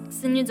want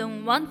sex and you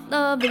don't want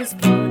love. It is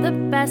for the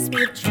best,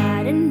 we've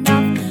tried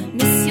enough.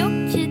 Miss your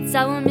kids nights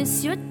I will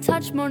miss your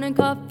touch. Morning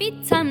coffee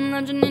time,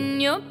 lounging in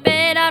your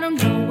bed. I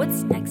don't know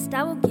what's next,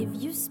 I will give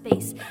you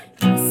space.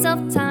 Give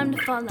myself time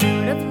to fall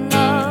out of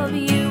love.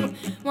 You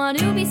want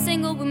to be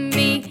single with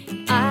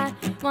me, I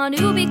want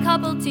to be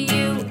coupled to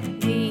you.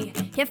 We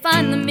can't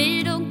find the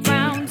middle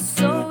ground,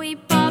 so we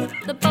pop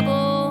the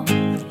bubble.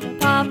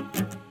 Pop,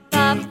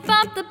 pop,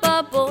 pop the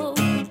bubble.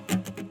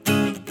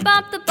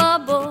 Pop the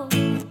bubble.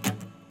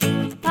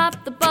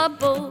 Pop the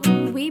bubble.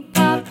 We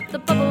pop the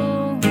bubble.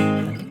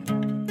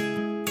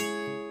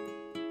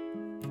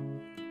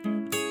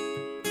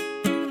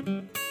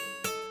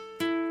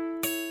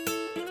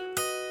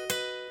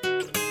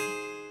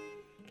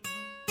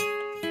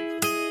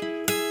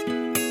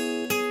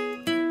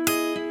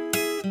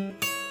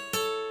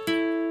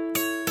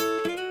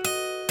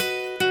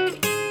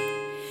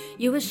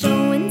 You were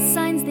showing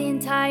signs the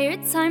entire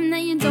time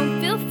that you don't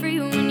feel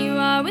free when you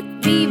are with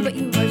me, but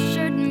you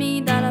assured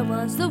me that I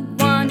was the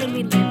one, and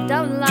we lived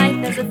our life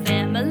as a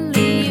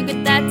family. You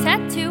get that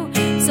tattoo,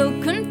 so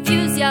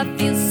confused, yeah, I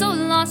feel so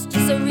lost.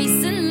 Just so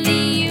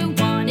recently you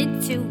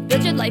wanted to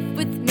build your life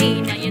with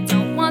me. Now you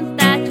don't want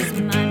that,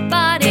 just my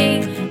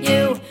body.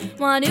 You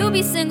want to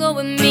be single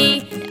with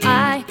me,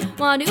 I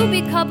want to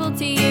be coupled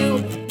to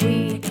you.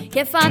 We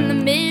can't find the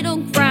middle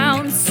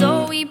ground,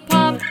 so we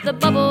pop the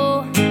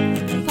bubble.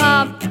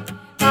 Pop,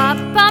 pop,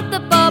 pop the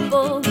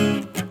bubble.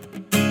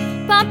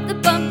 Pop the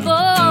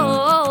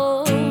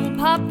bubble.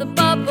 Pop the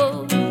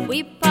bubble.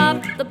 We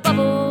pop the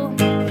bubble.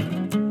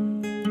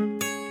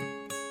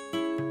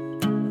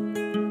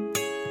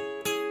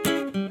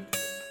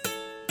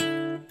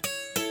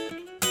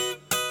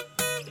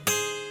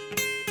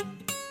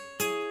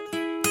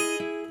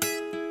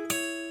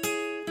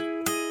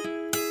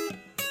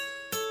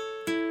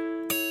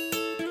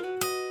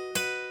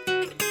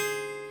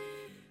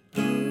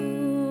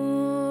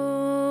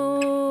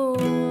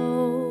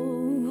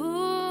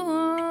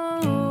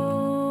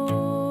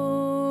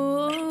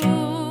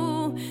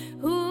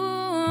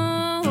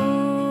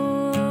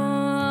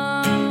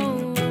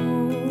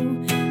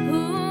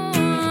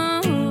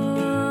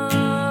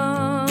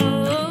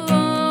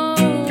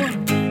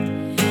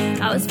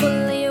 I was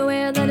fully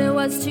aware that it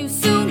was too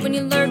soon when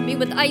you lured me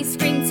with ice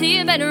cream to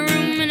your bedroom,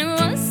 and it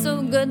was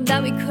so good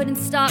that we couldn't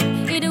stop.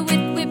 Ate it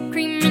with whipped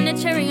cream and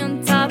a cherry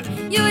on top.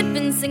 You had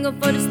been single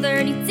for just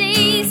 30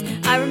 days.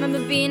 I remember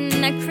being in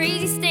that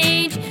crazy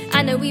stage.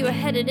 I know we were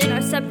headed in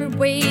our separate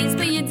ways,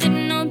 but you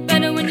didn't know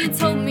better when you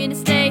told me to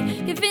stay.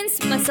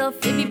 Convinced myself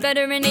it'd be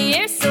better in a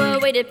year, so I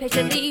waited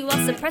patiently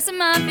while suppressing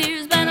my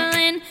fears,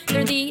 battling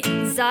through the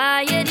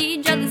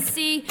anxiety,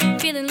 jealousy,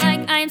 feeling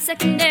like I am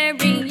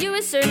secondary. You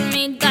assured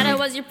me that I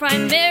was your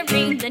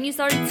primary. Then you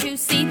started to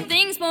see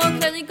things more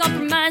clearly.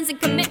 Compromise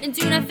and commitment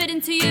do not fit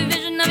into your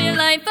vision of your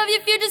life, of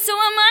your future, so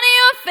I'm out of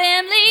your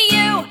family.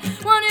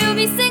 You want to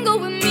be single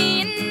with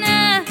me, and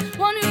I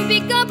want to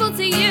be coupled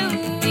to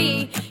you.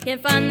 We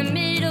can't find the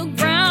middle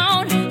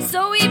ground,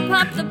 so we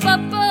pop the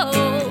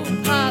bubble.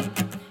 Pop,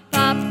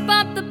 pop,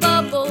 pop the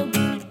bubble.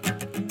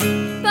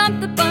 Pop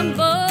the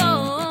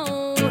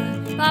bubble.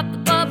 Pop the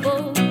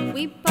bubble.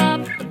 We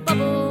pop the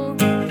bubble.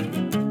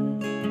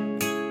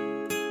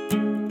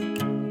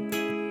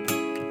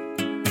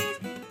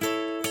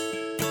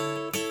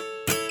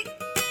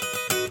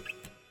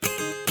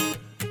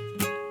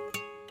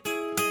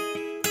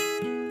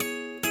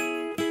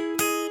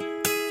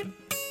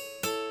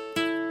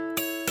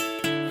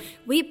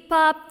 We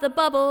pop the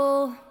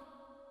bubble.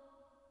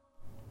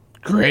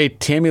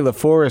 Great. Tammy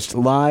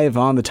Laforest live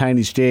on the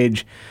tiny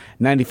stage,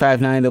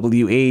 95.9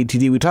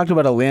 WATD. We talked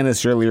about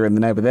Alanis earlier in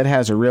the night, but that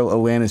has a real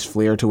Alanis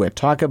flair to it.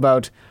 Talk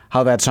about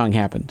how that song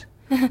happened.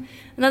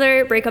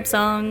 Another breakup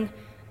song.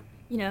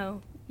 You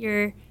know,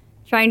 you're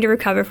trying to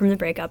recover from the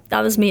breakup.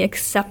 That was me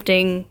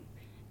accepting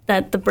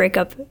that the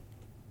breakup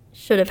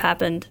should have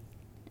happened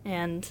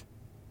and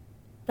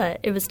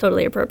that it was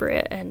totally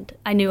appropriate. And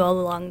I knew all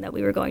along that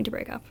we were going to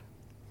break up.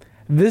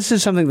 This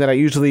is something that I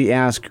usually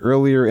ask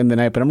earlier in the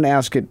night, but I'm going to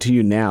ask it to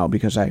you now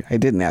because I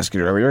didn't ask it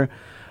earlier.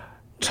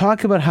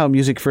 Talk about how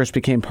music first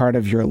became part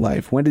of your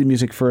life. When did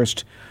music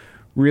first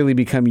really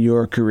become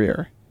your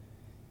career?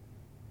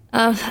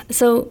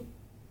 So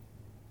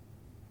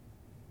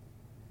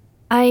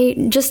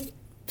I just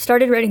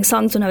started writing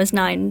songs when I was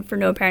 9 for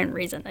no apparent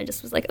reason. I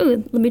just was like,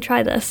 oh, let me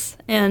try this.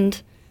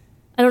 And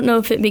I don't know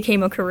if it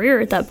became a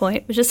career at that point.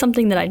 It was just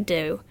something that I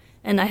do.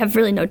 And I have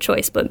really no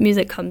choice, but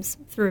music comes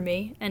through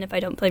me. And if I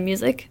don't play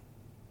music,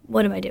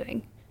 what am I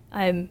doing?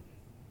 I'm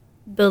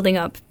building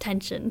up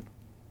tension.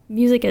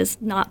 Music is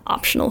not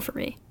optional for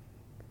me.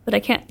 But I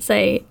can't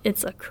say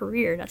it's a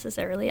career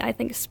necessarily. I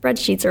think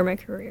spreadsheets are my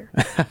career.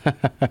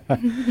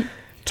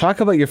 Talk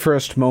about your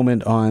first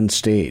moment on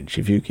stage,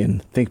 if you can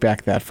think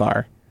back that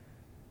far.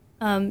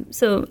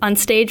 So on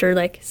stage or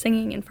like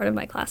singing in front of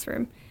my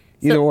classroom.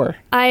 Either or.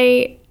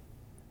 I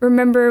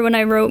remember when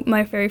I wrote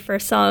my very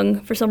first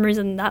song, for some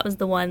reason that was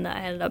the one that I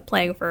ended up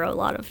playing for a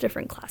lot of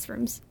different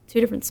classrooms, 2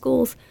 different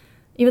schools,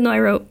 even though I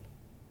wrote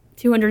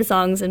 200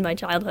 songs in my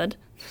childhood.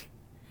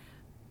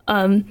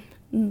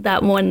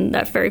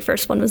 That very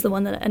first one was the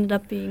one that ended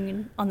up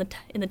being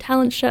in the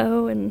talent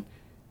show, and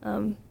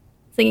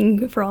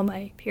singing for all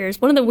my peers.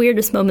 One of the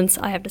weirdest moments,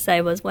 I have to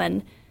say, was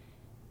when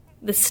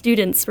the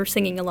students were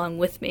singing along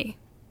with me.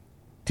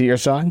 To your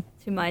song?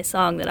 To my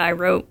song that I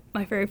wrote,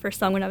 my very first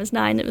song when I was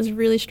 9. It was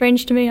really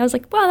strange to me. I was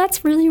like, wow,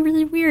 that's really,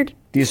 really weird.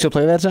 Do you still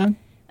play that song?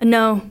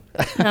 No.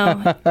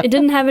 It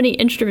didn't have any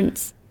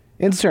instruments.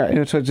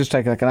 So just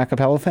like an a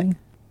cappella thing?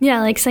 Yeah,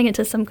 like sang it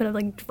to some kind of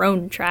like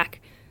drone track.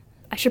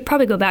 I should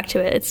probably go back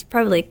to it. It's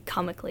probably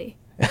comically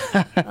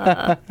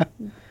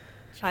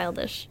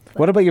childish.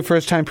 What about your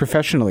first time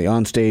professionally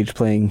on stage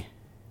playing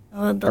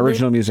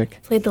original music?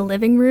 Played the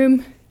living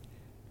room.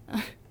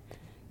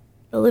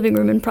 The living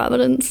room in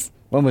Providence.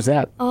 When was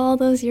that? All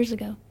those years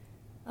ago.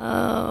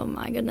 Oh,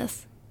 my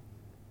goodness.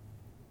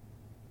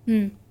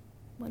 When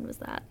was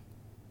that?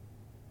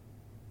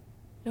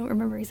 I don't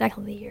remember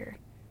exactly the year,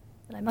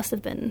 but I must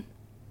have been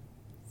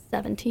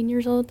 17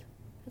 years old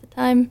at the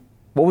time.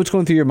 What was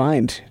going through your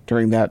mind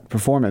during that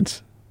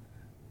performance?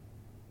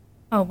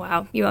 Oh,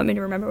 wow. You want me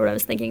to remember what I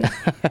was thinking?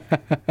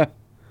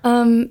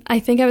 I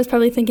think I was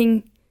probably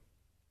thinking,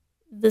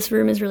 this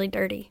room is really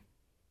dirty.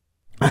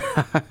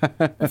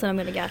 That's what I'm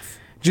going to guess.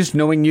 Just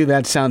knowing you,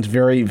 that sounds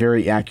very,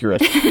 very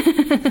accurate.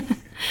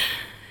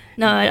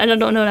 No, I don't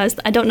know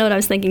what I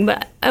was thinking.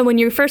 But when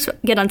you first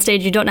get on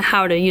stage, you don't know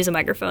how to use a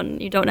microphone.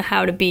 You don't know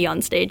how to be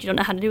on stage. You don't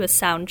know how to do a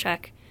sound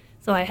check.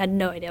 So I had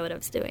no idea what I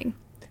was doing.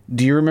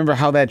 Do you remember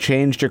how that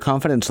changed your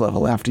confidence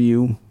level after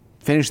you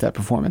finished that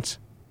performance?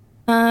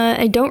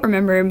 I don't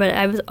remember, but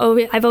I've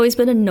always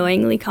been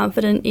annoyingly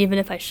confident, even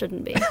if I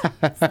shouldn't be.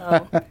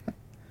 So.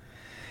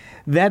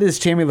 That is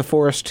Tammy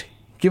Laforest.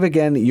 Give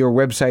again your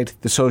website,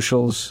 the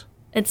socials.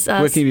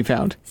 Where can you be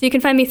found? So you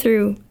can find me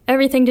through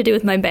everything to do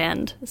with my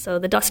band. So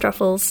the Dust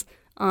Ruffles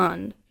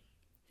on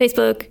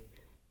Facebook,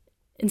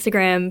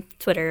 Instagram,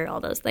 Twitter, all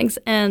those things.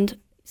 And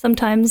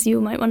sometimes you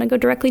might want to go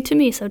directly to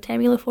me. So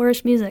Tammy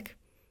Laforest Music.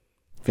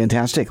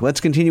 Fantastic. Let's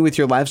continue with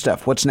your live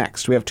stuff. What's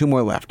next? We have 2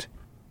 more left.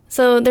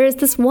 So there's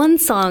this one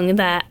song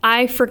that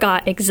I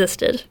forgot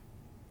existed.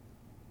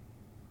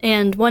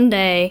 And one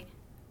day,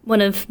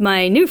 one of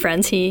my new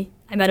friends, I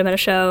met him at a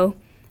show,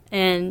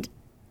 and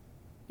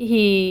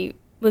he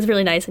was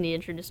really nice, and he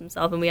introduced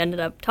himself, and we ended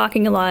up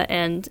talking a lot,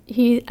 and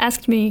he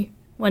asked me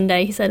one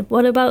day, he said,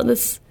 what about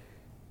this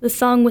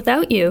song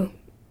Without You?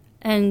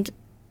 And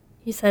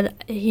he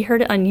said he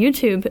heard it on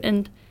YouTube,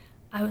 and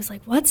I was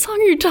like, what song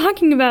are you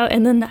talking about?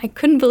 And then I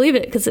couldn't believe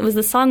it, because it was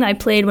the song I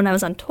played when I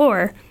was on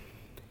tour,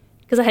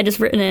 because I had just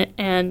written it,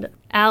 and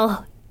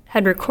Al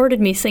had recorded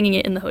me singing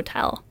it in the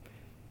hotel.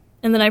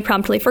 And then I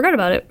promptly forgot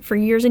about it for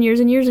years and years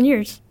and years and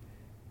years.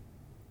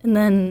 And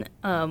then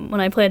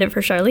when I played it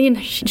for Charlene,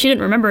 she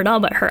didn't remember it all,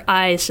 but her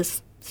eyes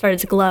just started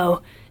to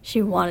glow.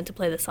 She wanted to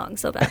play the song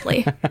so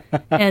badly.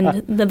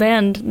 And the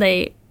band,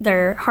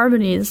 their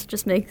harmonies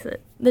just makes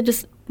it, that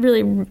just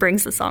really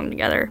brings the song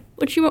together,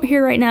 which you won't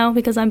hear right now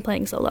because I'm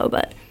playing solo,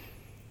 but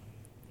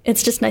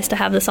it's just nice to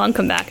have the song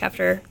come back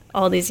after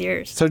all these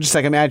years. So just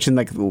like imagine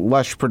like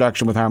lush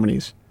production with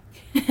harmonies.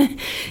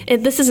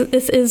 This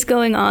is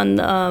going on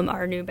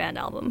our new band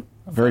album.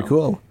 Very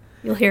cool.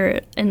 You'll hear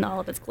it in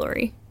all of its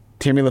glory.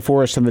 Tammy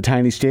Laforest on the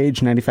tiny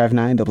stage,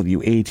 95.9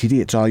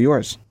 WATD. It's all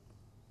yours.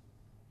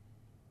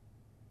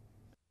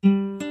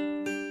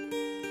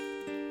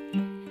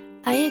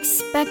 I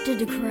expected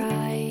to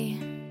cry.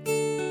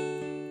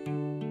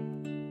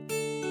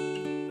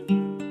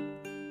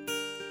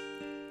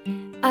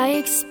 I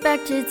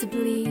expected to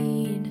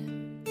bleed.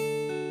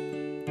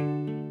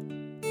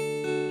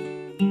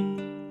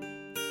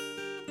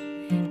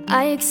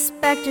 I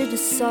expected to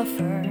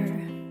suffer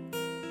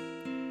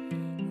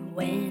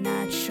when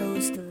I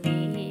chose to leave.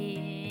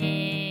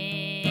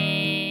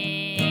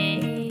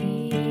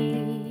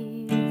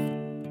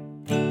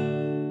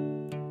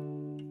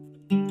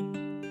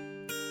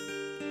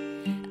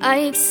 I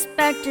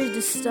expected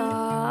to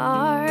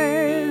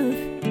starve,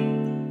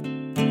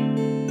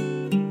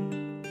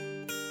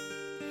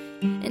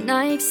 and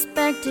I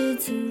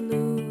expected to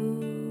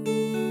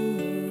lose,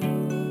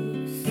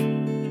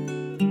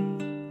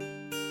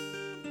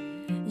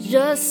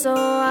 just so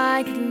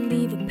I could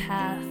leave a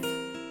path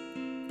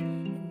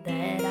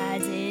that I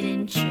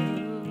didn't choose.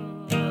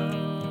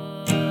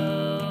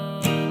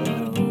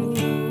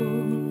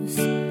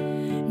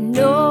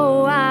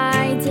 No,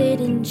 I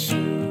didn't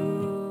choose.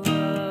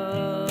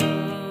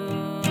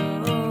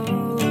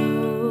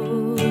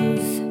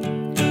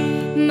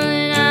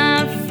 But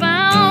I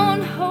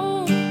found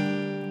hope,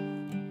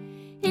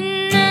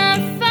 and I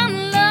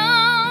found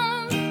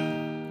love,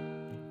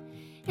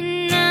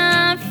 and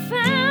I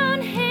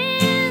found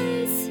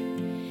hands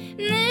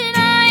that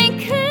I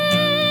could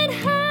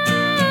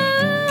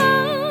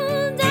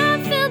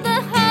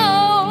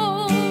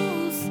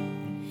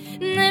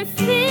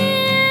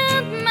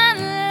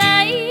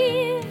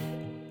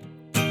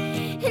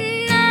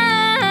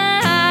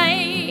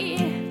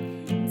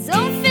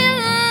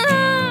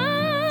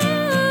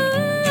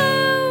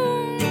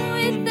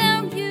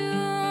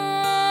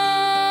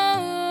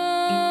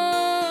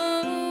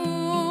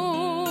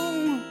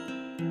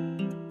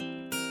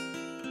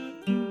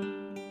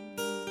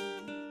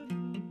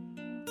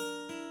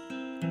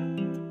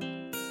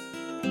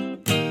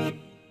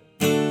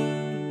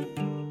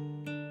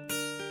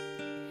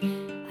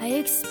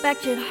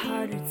expected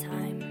harder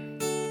time.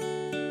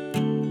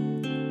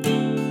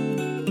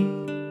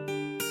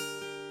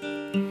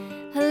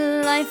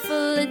 A life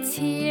full of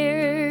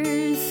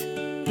tears.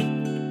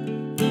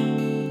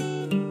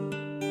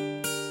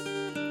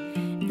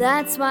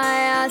 That's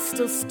why I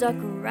still stuck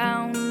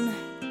around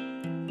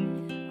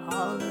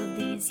all of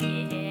these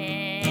years.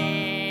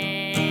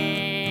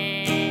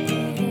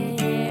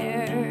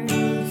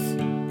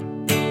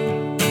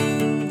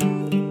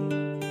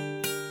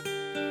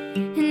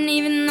 And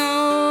even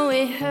though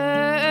it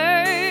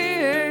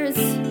hurts,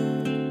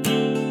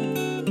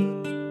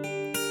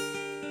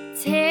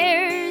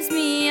 tears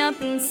me up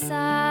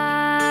inside,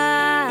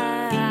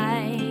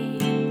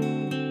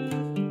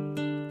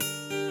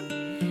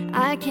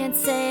 I can't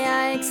say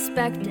I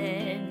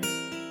expected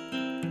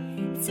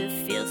to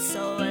feel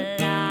so alive.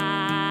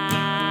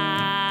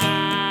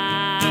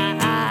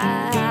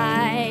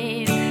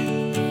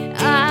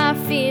 I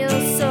feel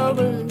so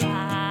alive.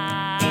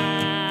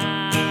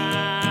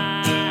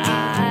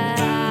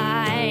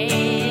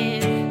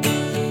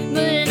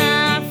 But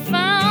I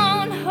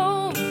found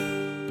hope,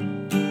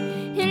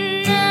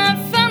 and I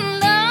found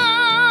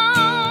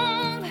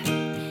love,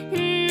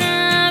 and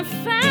I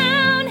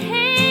found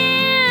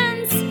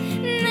hands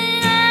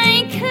that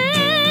I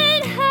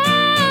could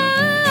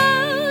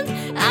hold.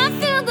 I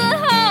filled the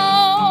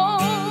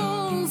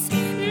holes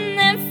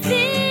that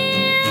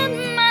filled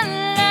my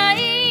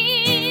life,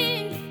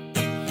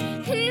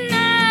 and I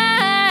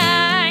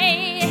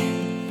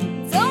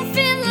don't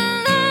feel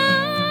alone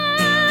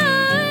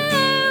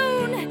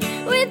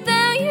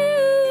without you.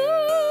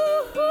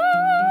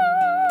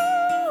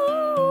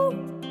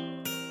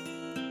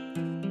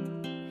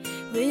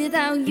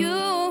 Without you.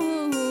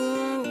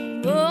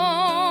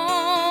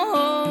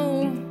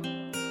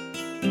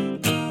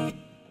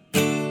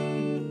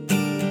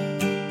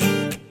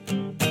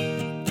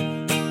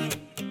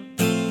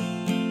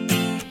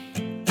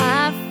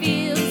 I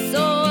feel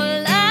so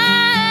alive.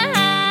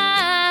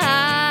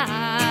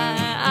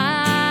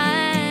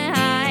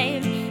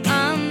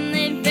 I'm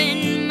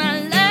living my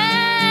life,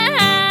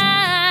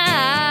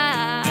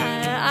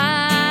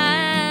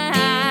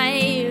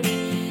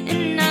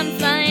 and I'm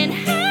flying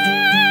high.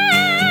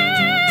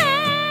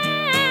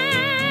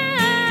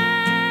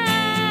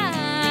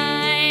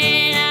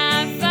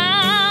 I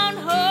found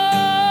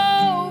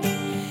hope,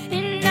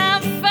 and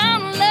I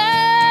found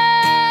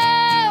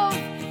love,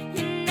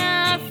 and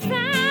I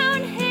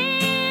found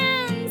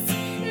hands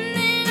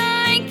that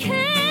I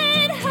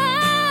could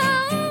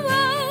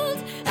hold.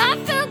 I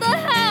filled the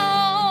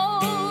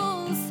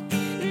holes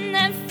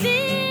that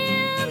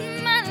filled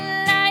my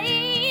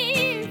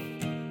life,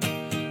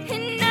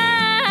 and I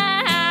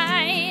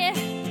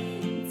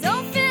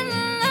don't feel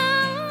alone.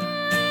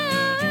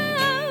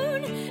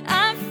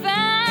 I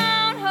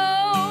found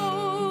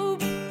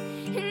hope,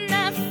 and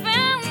I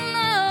found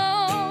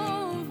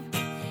love,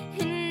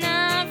 and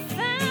I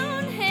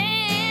found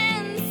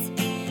hands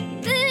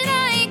that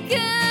I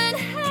could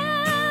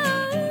hold.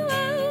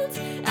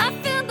 I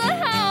filled the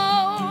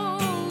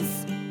holes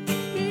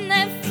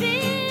that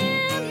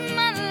filled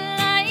my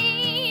life,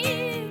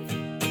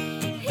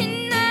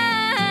 and I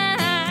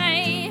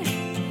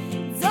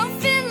don't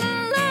feel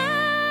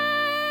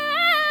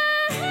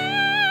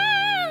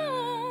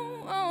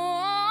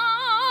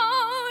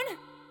alone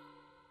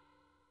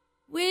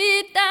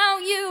without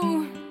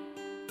you.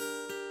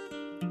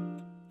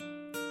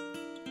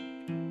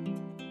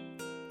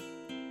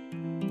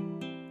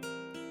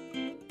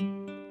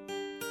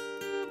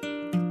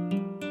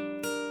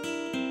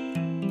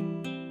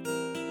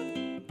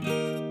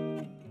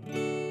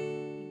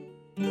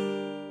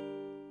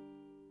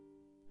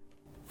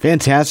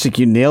 Fantastic.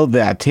 You nailed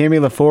that. Tammy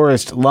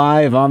Laforest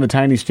live on the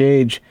tiny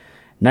stage,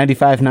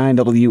 95.9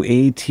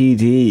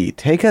 WATD.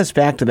 Take us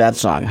back to that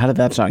song. How did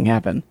that song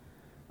happen?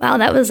 Wow,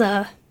 that was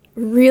a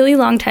really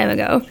long time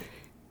ago.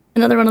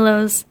 Another one of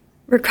those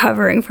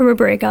recovering from a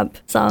breakup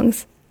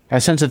songs. I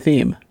sense a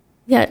theme.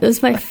 Yeah, it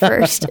was my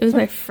first. It was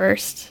my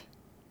first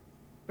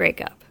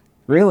breakup.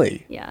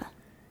 Really? Yeah.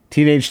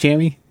 Teenage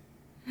Tammy?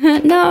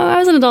 No, I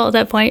was an adult at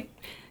that point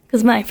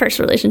because my first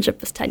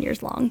relationship was 10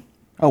 years long.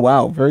 Oh,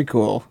 wow. Very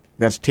cool.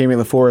 That's Tammy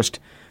Laforest,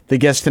 the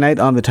guest tonight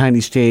on the tiny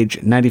stage,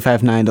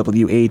 95.9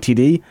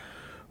 WATD.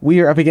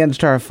 We are up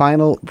against our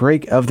final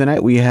break of the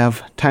night. We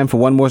have time for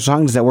one more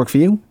song. Does that work for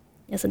you?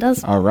 Yes, it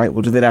does. All right.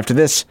 We'll do that after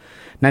this.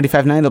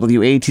 95.9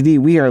 WATD.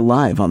 We are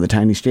live on the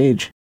tiny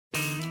stage.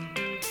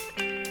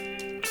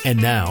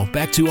 And now,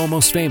 back to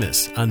Almost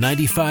Famous on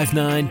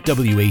 95.9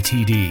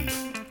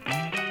 WATD.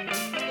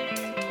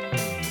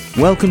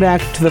 Welcome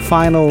back to the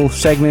final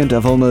segment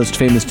of Almost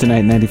Famous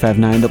tonight,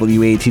 95.9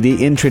 WATD,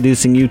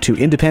 introducing you to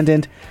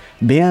independent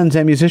bands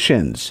and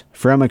musicians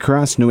from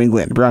across New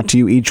England, brought to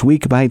you each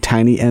week by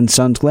Tiny and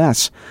Sons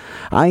Glass.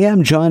 I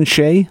am John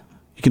Shea.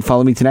 You can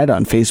follow me tonight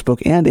on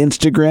Facebook and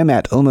Instagram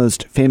at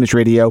Almost Famous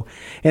Radio,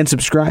 and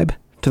subscribe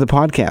to the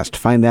podcast.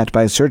 Find that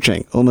by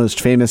searching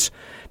Almost Famous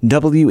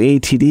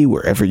WATD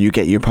wherever you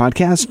get your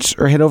podcasts,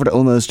 or head over to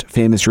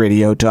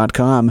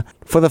almostfamousradio.com.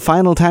 For the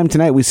final time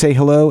tonight, we say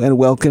hello and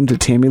welcome to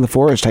Tammy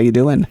Laforest. How you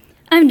doing?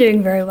 I'm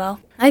doing very well.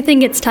 I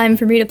think it's time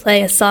for me to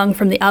play a song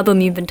from the album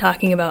you've been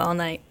talking about all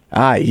night.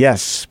 Ah,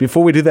 yes.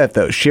 Before we do that,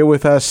 though, share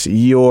with us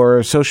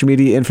your social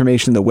media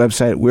information, the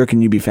website. Where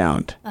can you be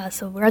found?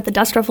 So we're at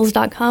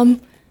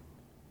thedustruffles.com.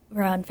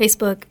 We're on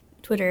Facebook,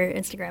 Twitter,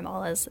 Instagram,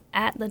 all as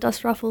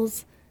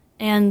 @thedustruffles.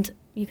 And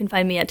you can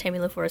find me at Tammy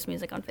Laforest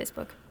Music on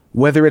Facebook.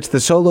 Whether it's the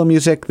solo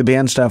music, the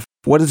band stuff,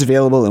 what is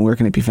available and where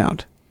can it be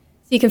found?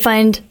 So you can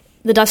find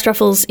the Dust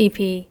Ruffles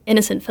EP,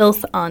 Innocent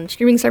Filth, on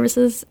streaming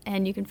services,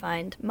 and you can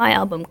find my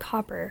album,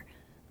 Copper,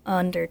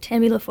 under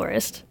Tammy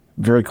Laforest.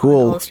 Very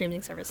cool. On all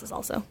streaming services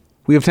also.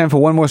 We have time for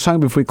one more song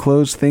before we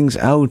close things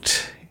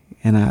out.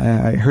 And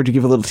I heard you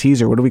give a little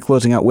teaser. What are we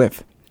closing out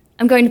with?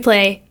 I'm going to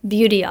play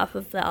Beauty off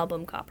of the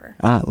album Copper.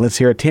 Let's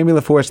hear it. Tammy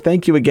Laforest,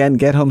 thank you again.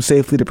 Get home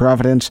safely to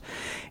Providence.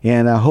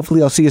 And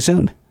hopefully I'll see you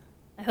soon.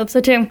 I hope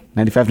so too.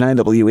 95.9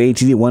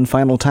 WATD, one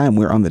final time.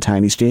 We're on the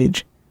tiny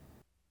stage.